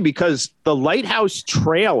so funny because the Lighthouse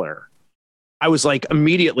trailer, I was like,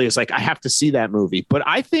 immediately, it's like, I have to see that movie. But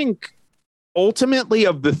I think ultimately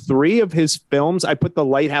of the three of his films, I put The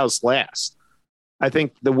Lighthouse last. I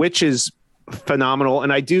think The Witch is phenomenal.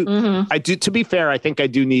 And I do, to be fair, I think I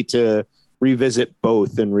do need to revisit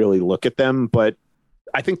both and really look at them. But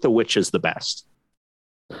I think The Witch is the best.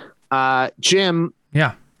 Jim.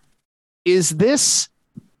 Yeah. Is this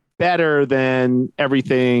better than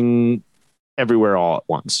Everything Everywhere All at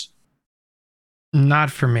Once?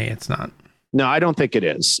 Not for me. It's not. No, I don't think it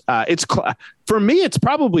is. For me, it's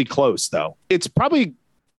probably close, though. It's probably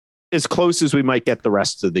as close as we might get the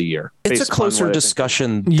rest of the year. It's a closer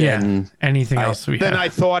discussion than anything else than I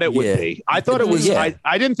thought it would be. I thought it was.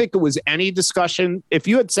 I didn't think it was any discussion. If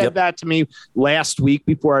you had said that to me last week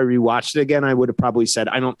before I rewatched it again, I would have probably said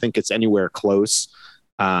I don't think it's anywhere close.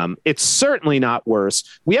 It's certainly not worse.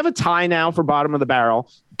 We have a tie now for bottom of the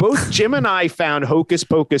barrel. Both Jim and I found Hocus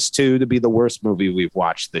Pocus 2 to be the worst movie we've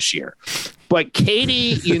watched this year. But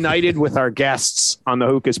Katie united with our guests on the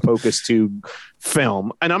Hocus Pocus 2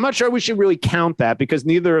 film. And I'm not sure we should really count that because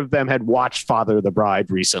neither of them had watched Father of the Bride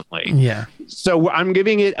recently. Yeah. So I'm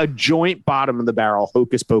giving it a joint bottom of the barrel,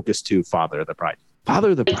 Hocus Pocus 2, Father of the Bride. Father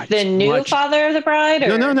of the Bride. The new Father of the Bride?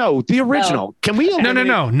 Or? No. The original. Can we?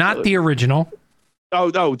 No. Not the original.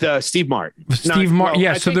 the Steve Martin. Steve Martin.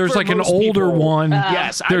 Yeah, so there's like an older one.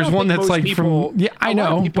 Yes, there's one that's like from. Yeah, I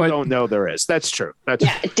know, people but don't know there is. That's true.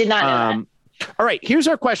 Did not know that. All right, here's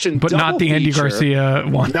our question. But not the Andy Garcia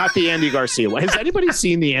one. Not the Andy Garcia one. Has anybody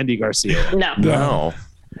seen the Andy Garcia one? No.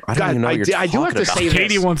 I don't even know what you're I do have to say this.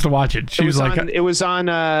 Katie wants to watch it. She was like, it was on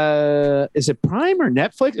is it Prime or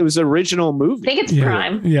Netflix? It was an original movie. I think it's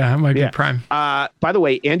Prime. Yeah, it might be Prime. By the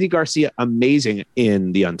way, Andy Garcia, amazing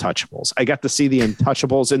in The Untouchables. I got to see The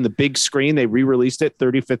Untouchables in the big screen. They re-released it,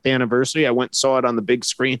 35th anniversary. I went and saw it on the big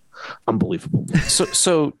screen. Unbelievable.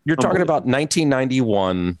 So you're talking about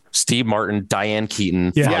 1991, Steve Martin, Diane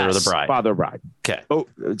Keaton, Father of the Bride. Father of the Bride. Okay. Oh,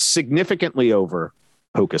 significantly over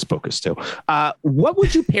Hocus Pocus 2. What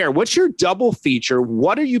would you pair? What's your double feature?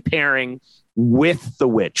 What are you pairing with The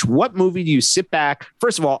Witch? What movie do you sit back?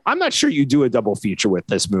 First of all, I'm not sure you do a double feature with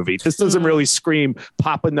this movie. This doesn't really scream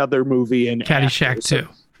pop another movie and Caddyshack 2.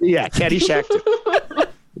 Yeah, Caddyshack 2.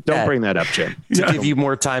 Don't bring that up, Jim. To give you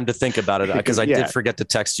more time to think about it, because I did forget to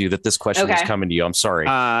text you that this question was coming to you. I'm sorry.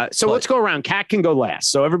 Let's go around. Kat can go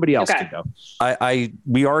last, so everybody else can go.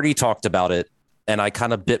 We already talked about it, and I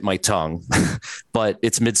kind of bit my tongue, but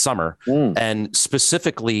it's Midsummer. And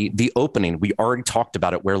specifically the opening, we already talked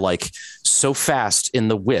about it, where like so fast in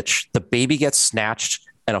The Witch, the baby gets snatched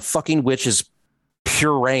and a fucking witch is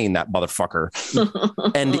pureeing that motherfucker.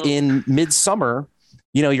 And in Midsummer,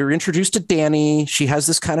 you know, you're introduced to Danny. She has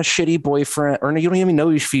this kind of shitty boyfriend, or you don't even know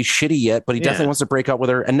if he's shitty yet, but he definitely wants to break up with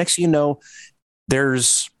her. And next thing you know,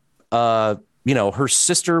 there's, her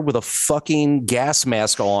sister with a fucking gas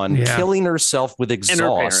mask on, killing herself with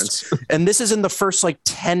exhaust. And this is in the first like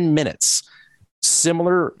 10 minutes.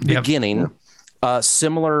 Similar beginning,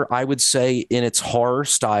 similar, I would say, in its horror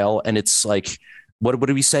style. And it's like, what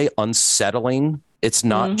do we say? Unsettling. It's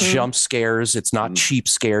not jump scares. It's not cheap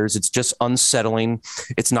scares. It's just unsettling.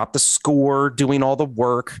 It's not the score doing all the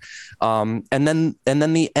work. And then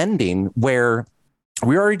the ending, where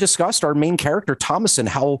we already discussed our main character, Thomasin,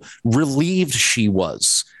 how relieved she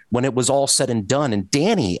was when it was all said and done. And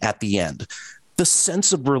Danny at the end, the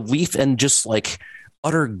sense of relief and just like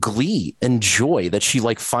utter glee and joy that she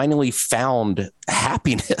like finally found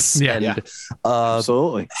happiness and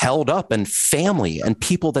absolutely held up, and family and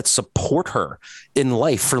people that support her in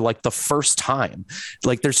life for like the first time.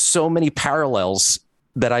 Like there's so many parallels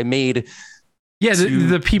that I made. Yeah,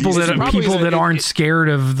 the people that aren't scared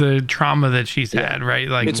of the trauma that she's had, right?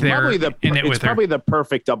 Like it's probably the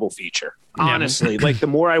perfect double feature. Honestly, like the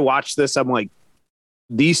more I watch this, I'm like,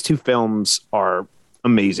 these two films are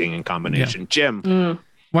amazing in combination. Jim,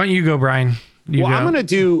 why don't you go, Brian? I'm gonna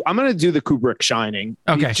do the Kubrick Shining.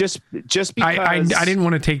 Okay, just because I didn't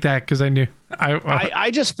want to take that because I knew I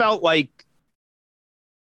just felt like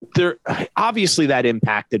there obviously that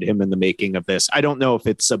impacted him in the making of this. I don't know if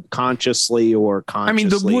it's subconsciously or consciously. I mean,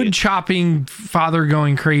 the wood chopping, father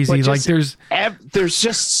going crazy. Like there's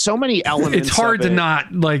just so many elements. It's hard to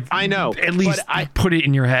not like. I know. At least put it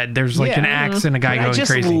in your head. There's like an axe and a guy going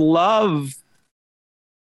crazy.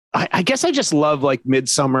 I guess I just love like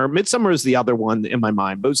Midsummer. Midsummer is the other one in my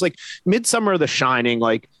mind, but it was like Midsummer, The Shining.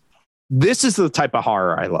 Like this is the type of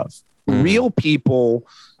horror I love. Real people.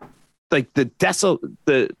 Like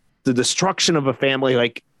the destruction of a family,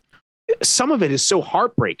 like some of it is so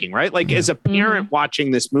heartbreaking, right? Like as a parent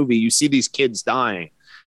watching this movie, you see these kids dying,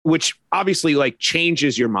 which obviously like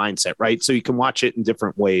changes your mindset, right? So you can watch it in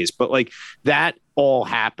different ways, but like that all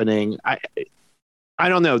happening, I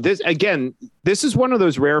don't know. This is one of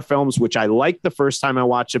those rare films which I liked the first time I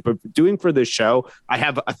watched it, but doing for this show, I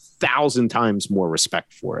have 1,000 times more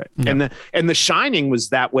respect for it. Yeah. And the Shining was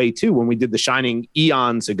that way too. When we did The Shining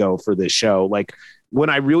eons ago for this show, like when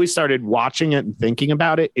I really started watching it and thinking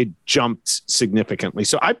about it, it jumped significantly.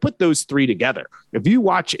 So I put those three together. If you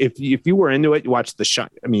were into it, you watch The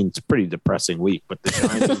Shining. I mean, it's a pretty depressing week, but The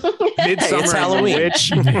Shining, Midsummer, it's Halloween.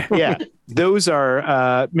 Witch, those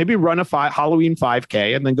are maybe run a Halloween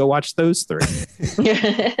 5K and then go watch those three.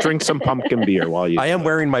 Drink some pumpkin beer while you. I am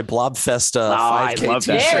wearing my Blobfest 5K. I love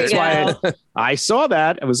that. There we go. I saw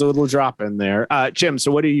that. It was a little drop in there. Jim,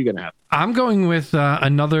 so what are you gonna have? I'm going with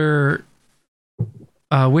another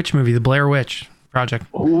witch movie, The Blair Witch Project.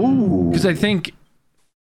 Because I think,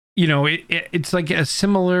 it's like a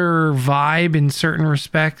similar vibe in certain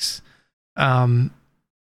respects.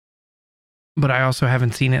 But I also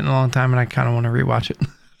haven't seen it in a long time and I kind of want to rewatch it.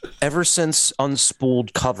 Ever since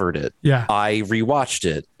Unspooled covered it, I rewatched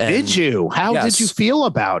it. Did you? How did you feel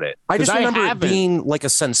about it? I just remember it being like a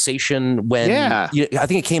sensation when I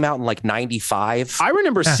think it came out in like 95. I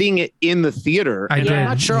remember seeing it in the theater. I'm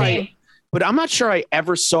not sure I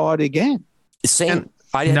ever saw it again. Same.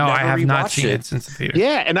 I had No, never I have not rewatched seen it since the theater.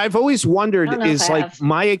 Yeah, and I've always wondered I don't know if is I like have.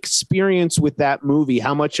 my experience with that movie,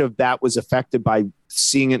 how much of that was affected by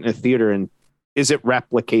seeing it in a theater, and is it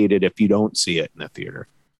replicated if you don't see it in a theater?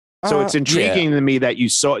 So it's intriguing to me that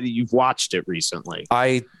you've watched it recently.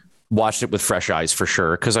 I watched it with fresh eyes for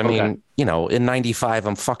sure. Cause I mean, Okay. you know, in 95,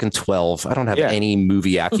 I'm fucking 12. I don't have Yeah. any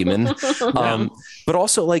movie acumen. But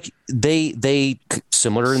also like they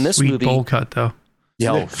similar in this Sweet movie. bowl cut though.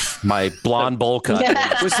 Yo, my blonde bowl cut.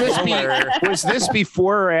 Yeah. Was this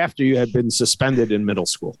before or after you had been suspended in middle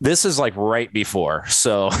school? This is like right before.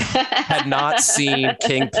 So had not seen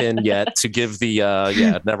Kingpin yet to give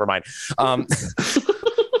the never mind.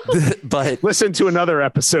 But Listen to another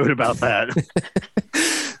episode about that.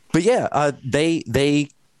 But yeah, they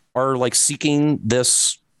are like seeking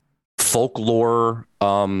this folklore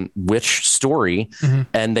witch story,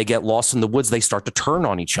 and they get lost in the woods. They start to turn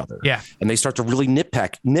on each other, and they start to really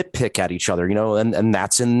nitpick at each other, you know, and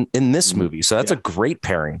that's in this movie. So that's a great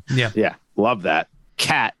pairing. Yeah, love that.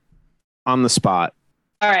 Kat, on the spot.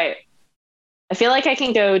 All right. I feel like I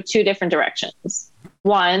can go two different directions.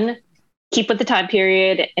 One, keep with the time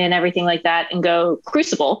period and everything like that, and go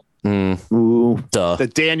Crucible. Ooh, Duh. the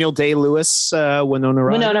Daniel Day-Lewis Winona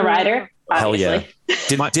Ryder. Winona Ryder. Hell Obviously.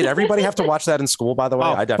 yeah. Did everybody have to watch that in school, by the way?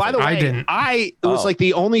 Oh, I definitely by the way, I didn't. It was Oh. like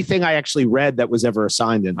the only thing I actually read that was ever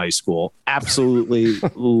assigned in high school. Absolutely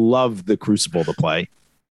loved the Crucible to play.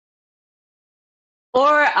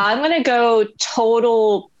 Or I'm going to go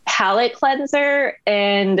total palate cleanser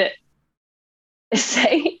and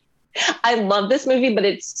say, I love this movie, but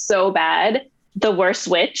it's so bad. The Worst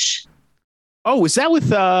Witch. Oh, was that with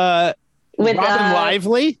With Robin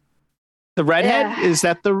Lively? The redhead? Yeah. Is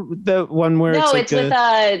that the one where No, it's it's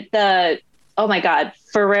like with the oh my god,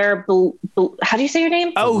 Ferrer. How do you say your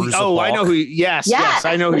name? Oh, I know who. Yes,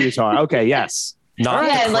 I know who you're talking. Okay, yes. not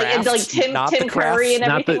yeah, the and Craft, like Tim not the Craft. Curry and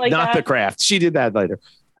everything like not that. the craft. She did that later.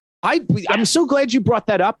 I'm so glad you brought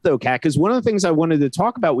that up though, Kat, because one of the things I wanted to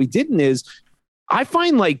talk about we didn't is I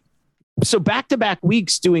find like so back-to-back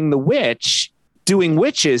weeks doing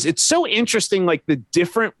witches. It's so interesting, like the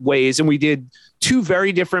different ways, and we did two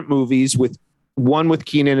very different movies with one with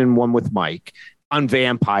Keenan and one with Mike on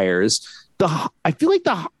vampires. I feel like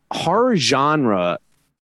the horror genre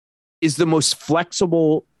is the most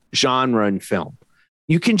flexible genre in film.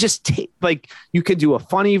 You can just take, like, you can do a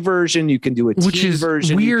funny version, you can do a Which teen is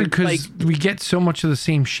version. weird you can, because we get so much of the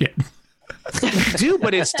same shit. you do,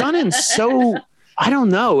 but it's done in so, I don't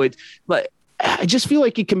know. But I just feel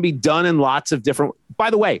like it can be done in lots of different, by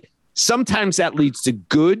the way, sometimes that leads to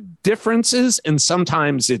good differences and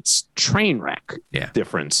sometimes it's train wreck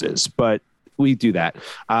differences, but we do that.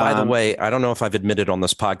 By the way, I don't know if I've admitted on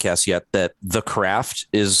this podcast yet that The Craft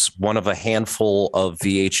is one of a handful of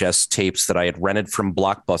VHS tapes that I had rented from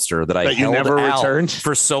Blockbuster that I you held never out returned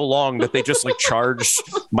for so long that they just like charged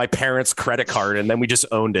my parents' credit card and then we just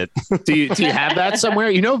owned it. do you have that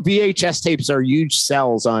somewhere? You know, VHS tapes are huge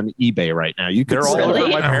sells on eBay right now. You can They're all sell over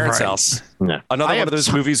them. my parents' Right. house. Yeah. Another I one have of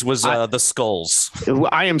those movies was The Skulls.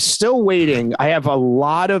 I am still waiting. I have a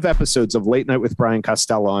lot of episodes of Late Night with Brian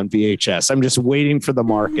Costello on VHS. I'm just waiting for the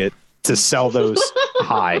market to sell those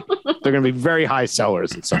high. They're going to be very high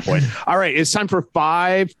sellers at some point. All right, it's time for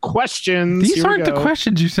 5 questions. These Here we aren't the go.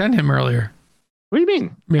 questions you sent him earlier. What do you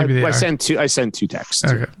mean? Maybe they I are. sent two. I sent 2 texts.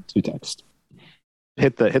 Okay. 2 texts.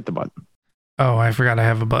 Hit the button. Oh, I forgot I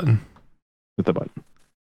have a button. Hit the button.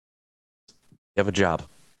 You have a job.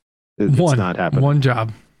 It's not happening. One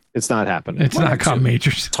job. It's not happening. It's not com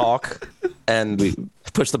majors. Talk and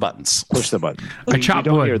push the buttons. Push the button. I You chop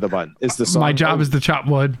don't wood. hear the button. It's the song. My job is to chop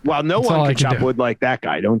wood. Well, no That's all one I can can chop do. wood like that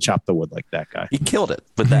guy. Don't chop the wood like that guy. He killed it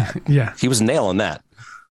with that. Yeah. He was nailing that.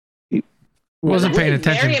 Wasn't paying I'm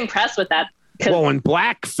attention. Very impressed with that. 'Cause Well, when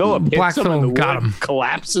Black Phillip hits Black him and Phillip the got wood him.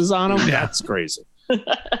 collapses on him, Yeah. that's crazy.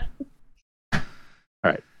 All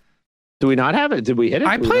right. Do we not have it? Did we hit it?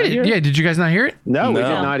 I Did we played not hear it. Yeah. Did you guys not hear it? No, we did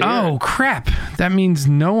No. not hear Oh, crap. That means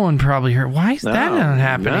no one probably heard. Why is it. that not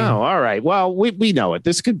happening? No. All right. Well, we know it.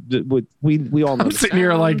 This could, we all know I'm the sitting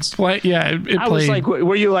here like, sounds. play. Yeah. It I was played. like,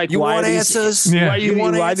 were you like, You why want are these, answers? Yeah.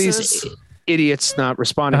 why are these idiots not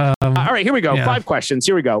responding? All right, here we go. yeah. 5 questions.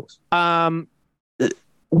 Here we go.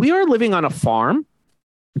 We are living on a farm.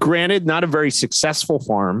 Granted, not a very successful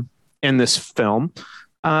farm in this film.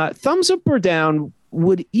 Thumbs up or down,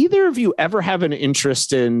 would either of you ever have an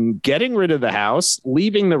interest in getting rid of the house,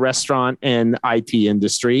 leaving the restaurant and IT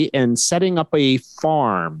industry, and setting up a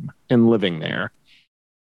farm and living there?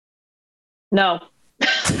 no.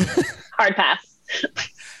 Hard pass.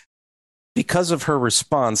 Because of her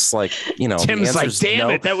response, like, you know, the Tim's like, answer's damn no.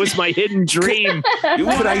 it, that was my hidden dream.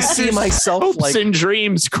 Could I see myself Hopes like and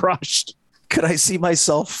dreams crushed. Could I see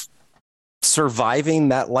myself surviving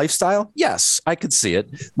that lifestyle? Yes, I could see it.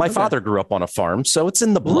 My father grew up on a farm, so it's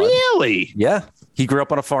in the blood. Really? Yeah. He grew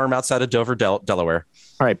up on a farm outside of Dover, Delaware.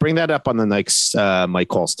 All right, bring that up on the next Mike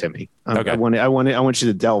calls Timmy. Okay. I want you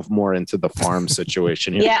to delve more into the farm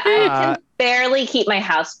situation here. Yeah, I can barely keep my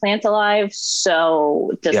houseplant alive.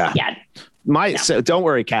 So just So don't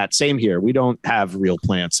worry, Kat. Same here. We don't have real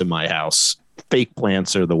plants in my house. Fake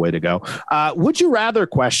plants are the way to go. Would you rather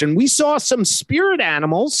question? We saw some spirit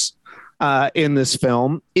animals in this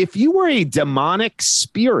film. If you were a demonic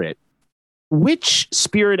spirit, which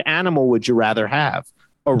spirit animal would you rather have?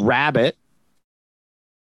 A rabbit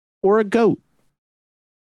or a goat?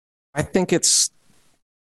 I think it's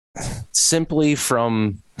simply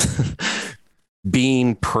from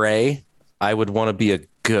being prey. I would want to be a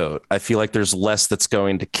goat. I feel like there's less that's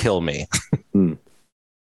going to kill me.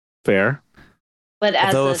 Fair. But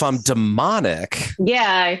although if I'm demonic,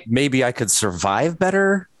 maybe I could survive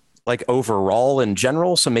better, like overall in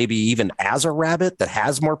general. So maybe even as a rabbit that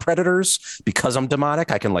has more predators, because I'm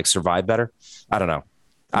demonic, I can like survive better. I don't know.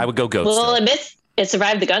 I would go goat. Well, it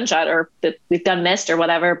survived the gunshot or the gun missed or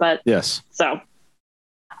whatever. But yes. So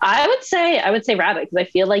I would say rabbit, because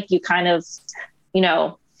I feel like you kind of,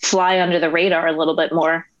 fly under the radar a little bit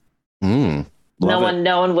more. No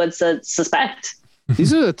one would suspect.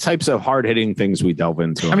 These are the types of hard-hitting things we delve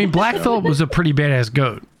into. I mean, Black Phillip was a pretty badass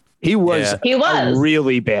goat. He was a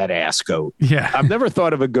really badass goat. Yeah. I've never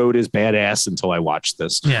thought of a goat as badass until I watched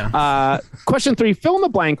this. Yeah. Question 3, fill in the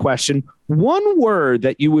blank question. One word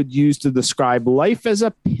that you would use to describe life as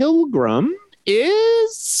a pilgrim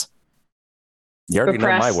is... You already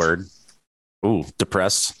know my word. Ooh,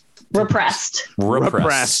 depressed. Repressed.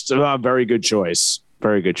 Very good choice.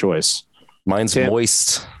 Very good choice. Mine's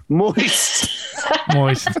moist. Moist.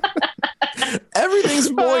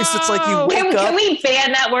 Everything's moist. It's like you wake up. Can we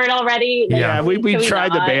ban that word already? Yeah, we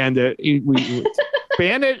tried to ban it. We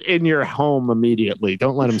ban it in your home immediately.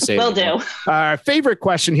 Don't let them say it. Will do. Favorite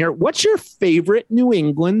question here. What's your favorite New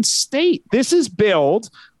England state? This is billed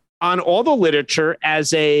on all the literature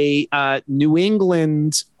as a New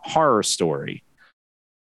England horror story.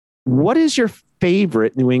 What is your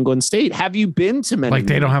favorite New England state? Have you been to many? Like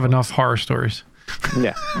they don't have enough horror stories.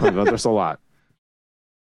 Yeah, there's a lot.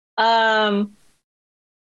 I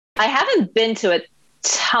haven't been to a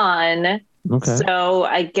ton. Okay. So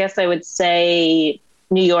I guess I would say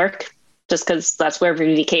New York, just because that's where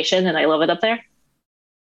we vacation and I love it up there.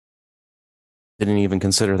 Didn't even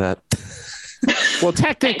consider that. Well,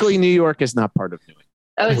 technically, New York is not part of New England.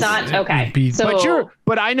 Oh, it's not? Okay.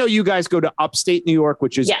 But I know you guys go to upstate New York,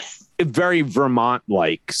 which is very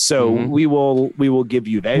Vermont-like. So we will give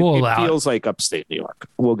you that. It feels like upstate New York.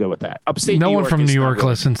 We'll go with that. Upstate New York. No one from New York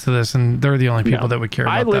listens to this, and they're the only people that would care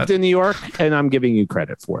about I lived that. in New York, and I'm giving you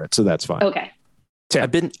credit for it, so that's fine. Okay.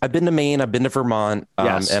 I've been to Maine. I've been to Vermont.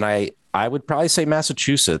 Yes. And I would probably say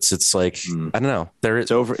Massachusetts. It's like I don't know.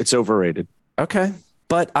 It's overrated. Okay.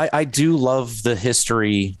 But I do love the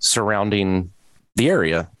history surrounding the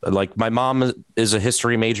area. Like my mom is a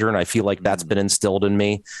history major, and I feel like that's been instilled in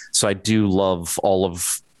me. So I do love all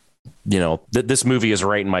of, this movie is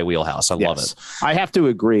right in my wheelhouse. I love it. I have to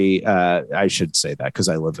agree. I should say that because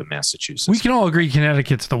I live in Massachusetts. We can all agree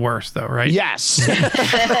Connecticut's the worst, though, right? Yes.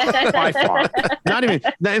 By far. Not even.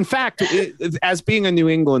 In fact, as being a New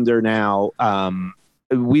Englander now,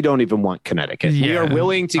 we don't even want Connecticut. Yeah, we are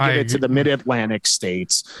willing to give it to the mid-Atlantic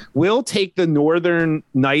states. We'll take the northern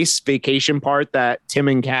nice vacation part that Tim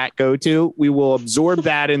and Kat go to. We will absorb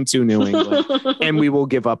that into New England, and we will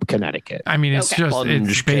give up Connecticut. I mean, it's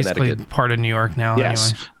it's basically part of New York now.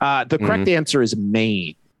 Yes. Anyway. The correct answer is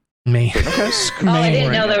Maine. Maine. Okay. I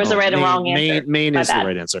didn't know there was a right and wrong answer. Maine is the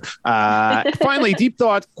right answer. Finally, deep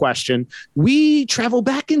thought question. We travel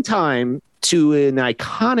back in time to an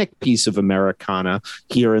iconic piece of Americana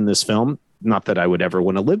here in this film. Not that I would ever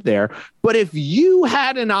want to live there, but if you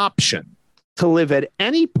had an option to live at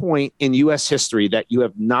any point in U.S. history that you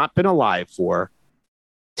have not been alive for,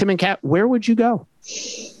 Tim and Kat, where would you go?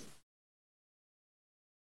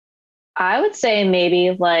 I would say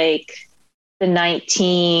maybe like the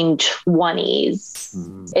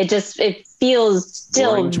 1920s. It feels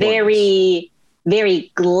still very,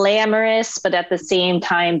 very glamorous, but at the same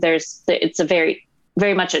time, it's a very,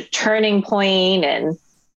 very much a turning point, and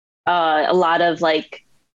a lot of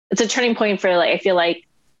it's a turning point for I feel like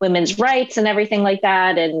women's rights and everything like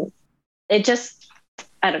that. And it just,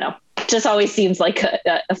 I don't know, just always seems like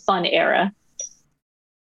a fun era.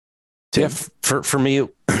 Yeah, for me,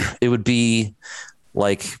 it would be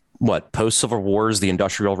like what, post Civil War is the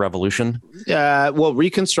Industrial Revolution? Well,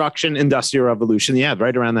 Reconstruction, Industrial Revolution. Yeah,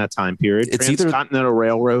 right around that time period. It's either- Transcontinental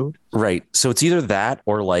Railroad. Right. So it's either that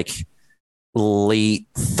or like late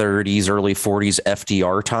 30s, early 40s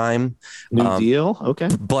FDR time. New Deal. Okay.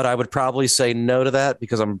 But I would probably say no to that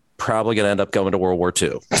because I'm probably going to end up going to World War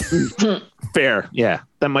II. Fair. Yeah.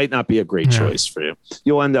 That might not be a great choice for you.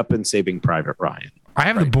 You'll end up in Saving Private Ryan. I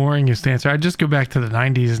have the boringest answer. I'd just go back to the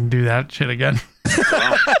 90s and do that shit again.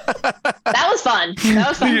 That was fun. That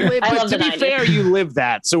was fun. I But love to the be 90s. fair, you live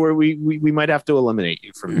that. So we might have to eliminate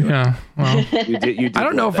you from Yeah. Well, You did I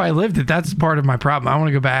don't know live if I lived it. That's part of my problem. I want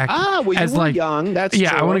to go back. Well, as you were like young. That's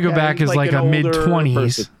yeah, true. I want to go Okay. back as like an a older mid-20s.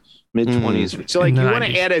 person. Mid-20s. So like In you the want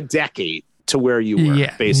to 90s. add a decade to where you were,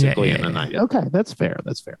 Yeah, basically yeah, in the yeah. 90s. Okay, that's fair.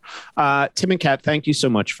 That's fair. Tim and Kat, thank you so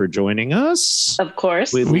much for joining us. Of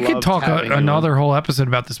course. We We could loved talk having you another whole episode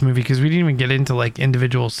about this movie because we didn't even get into like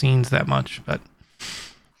individual scenes that much. But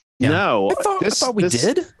on. No, I thought we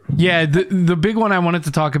did. yeah, the big one I wanted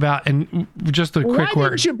to talk about, and just a Why quick word.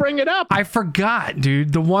 didn't you bring it up? I forgot,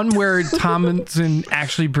 dude. The one where Tomlinson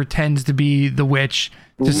actually pretends to be the witch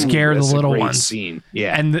to scare the That's a little great ones, Scene.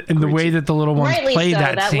 Yeah. and the way that the little ones Rightly play so.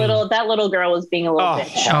 that scene. That little girl was being a little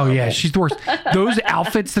bit. Oh yeah, she's the worst. Those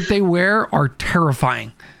outfits that they wear are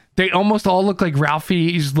terrifying. They almost all look like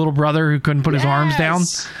Ralphie's little brother who couldn't put his arms down,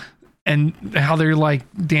 Yes. and how they're like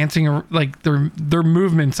dancing, like their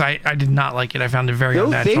movements. I did not like it. I found it very They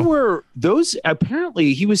unnatural. were those.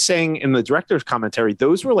 Apparently, he was saying in the director's commentary,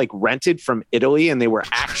 those were like rented from Italy, and they were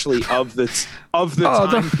actually of the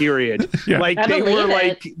time period. Yeah. Like I they believe were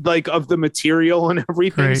it. like of the material and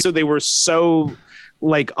everything. Right. So they were so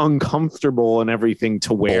like uncomfortable and everything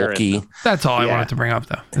to wear. Bulky. That's all I Yeah. wanted to bring up,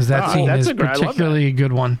 though. Is that Oh, scene that's is a great- I love that. particularly a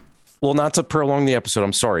good one. Well, not to prolong the episode,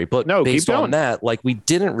 I'm sorry, but No, keep based on going. that, like we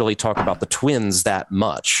didn't really talk about the twins that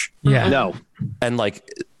much. Yeah. No, And like,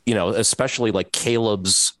 you know, especially like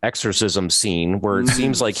Caleb's exorcism scene where it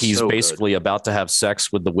seems like he's so good. basically about to have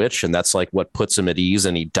sex with the witch and that's like what puts him at ease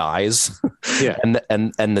and he dies. Yeah.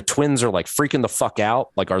 and the twins are like freaking the fuck out.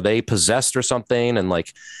 Like, are they possessed or something? And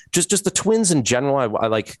like, just the twins in general. I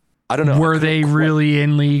like, I don't know. Were they really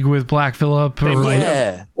in league with Black Phillip? They Or might like,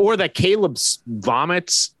 Yeah. or that Caleb's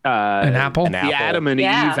vomits an apple? an the apple. Adam and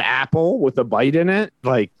Yeah. Eve apple with a bite in it.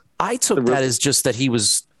 Like I took The- that as just that he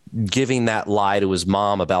was giving that lie to his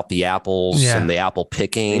mom about the apples Yeah. and the apple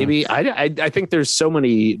picking. maybe I think there's so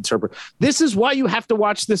many This is why you have to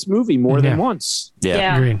watch this movie more than Yeah. once. Yeah.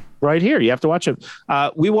 Yeah. Agreed. Right here, you have to watch it.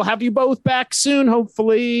 We will have you both back soon,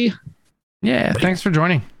 hopefully. Yeah. Thanks for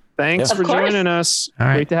joining. Thanks Of for course. joining us. All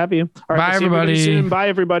right. Great to have you. All right, Bye, we'll see everybody everybody. soon. Bye,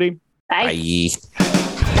 everybody. Bye. Bye.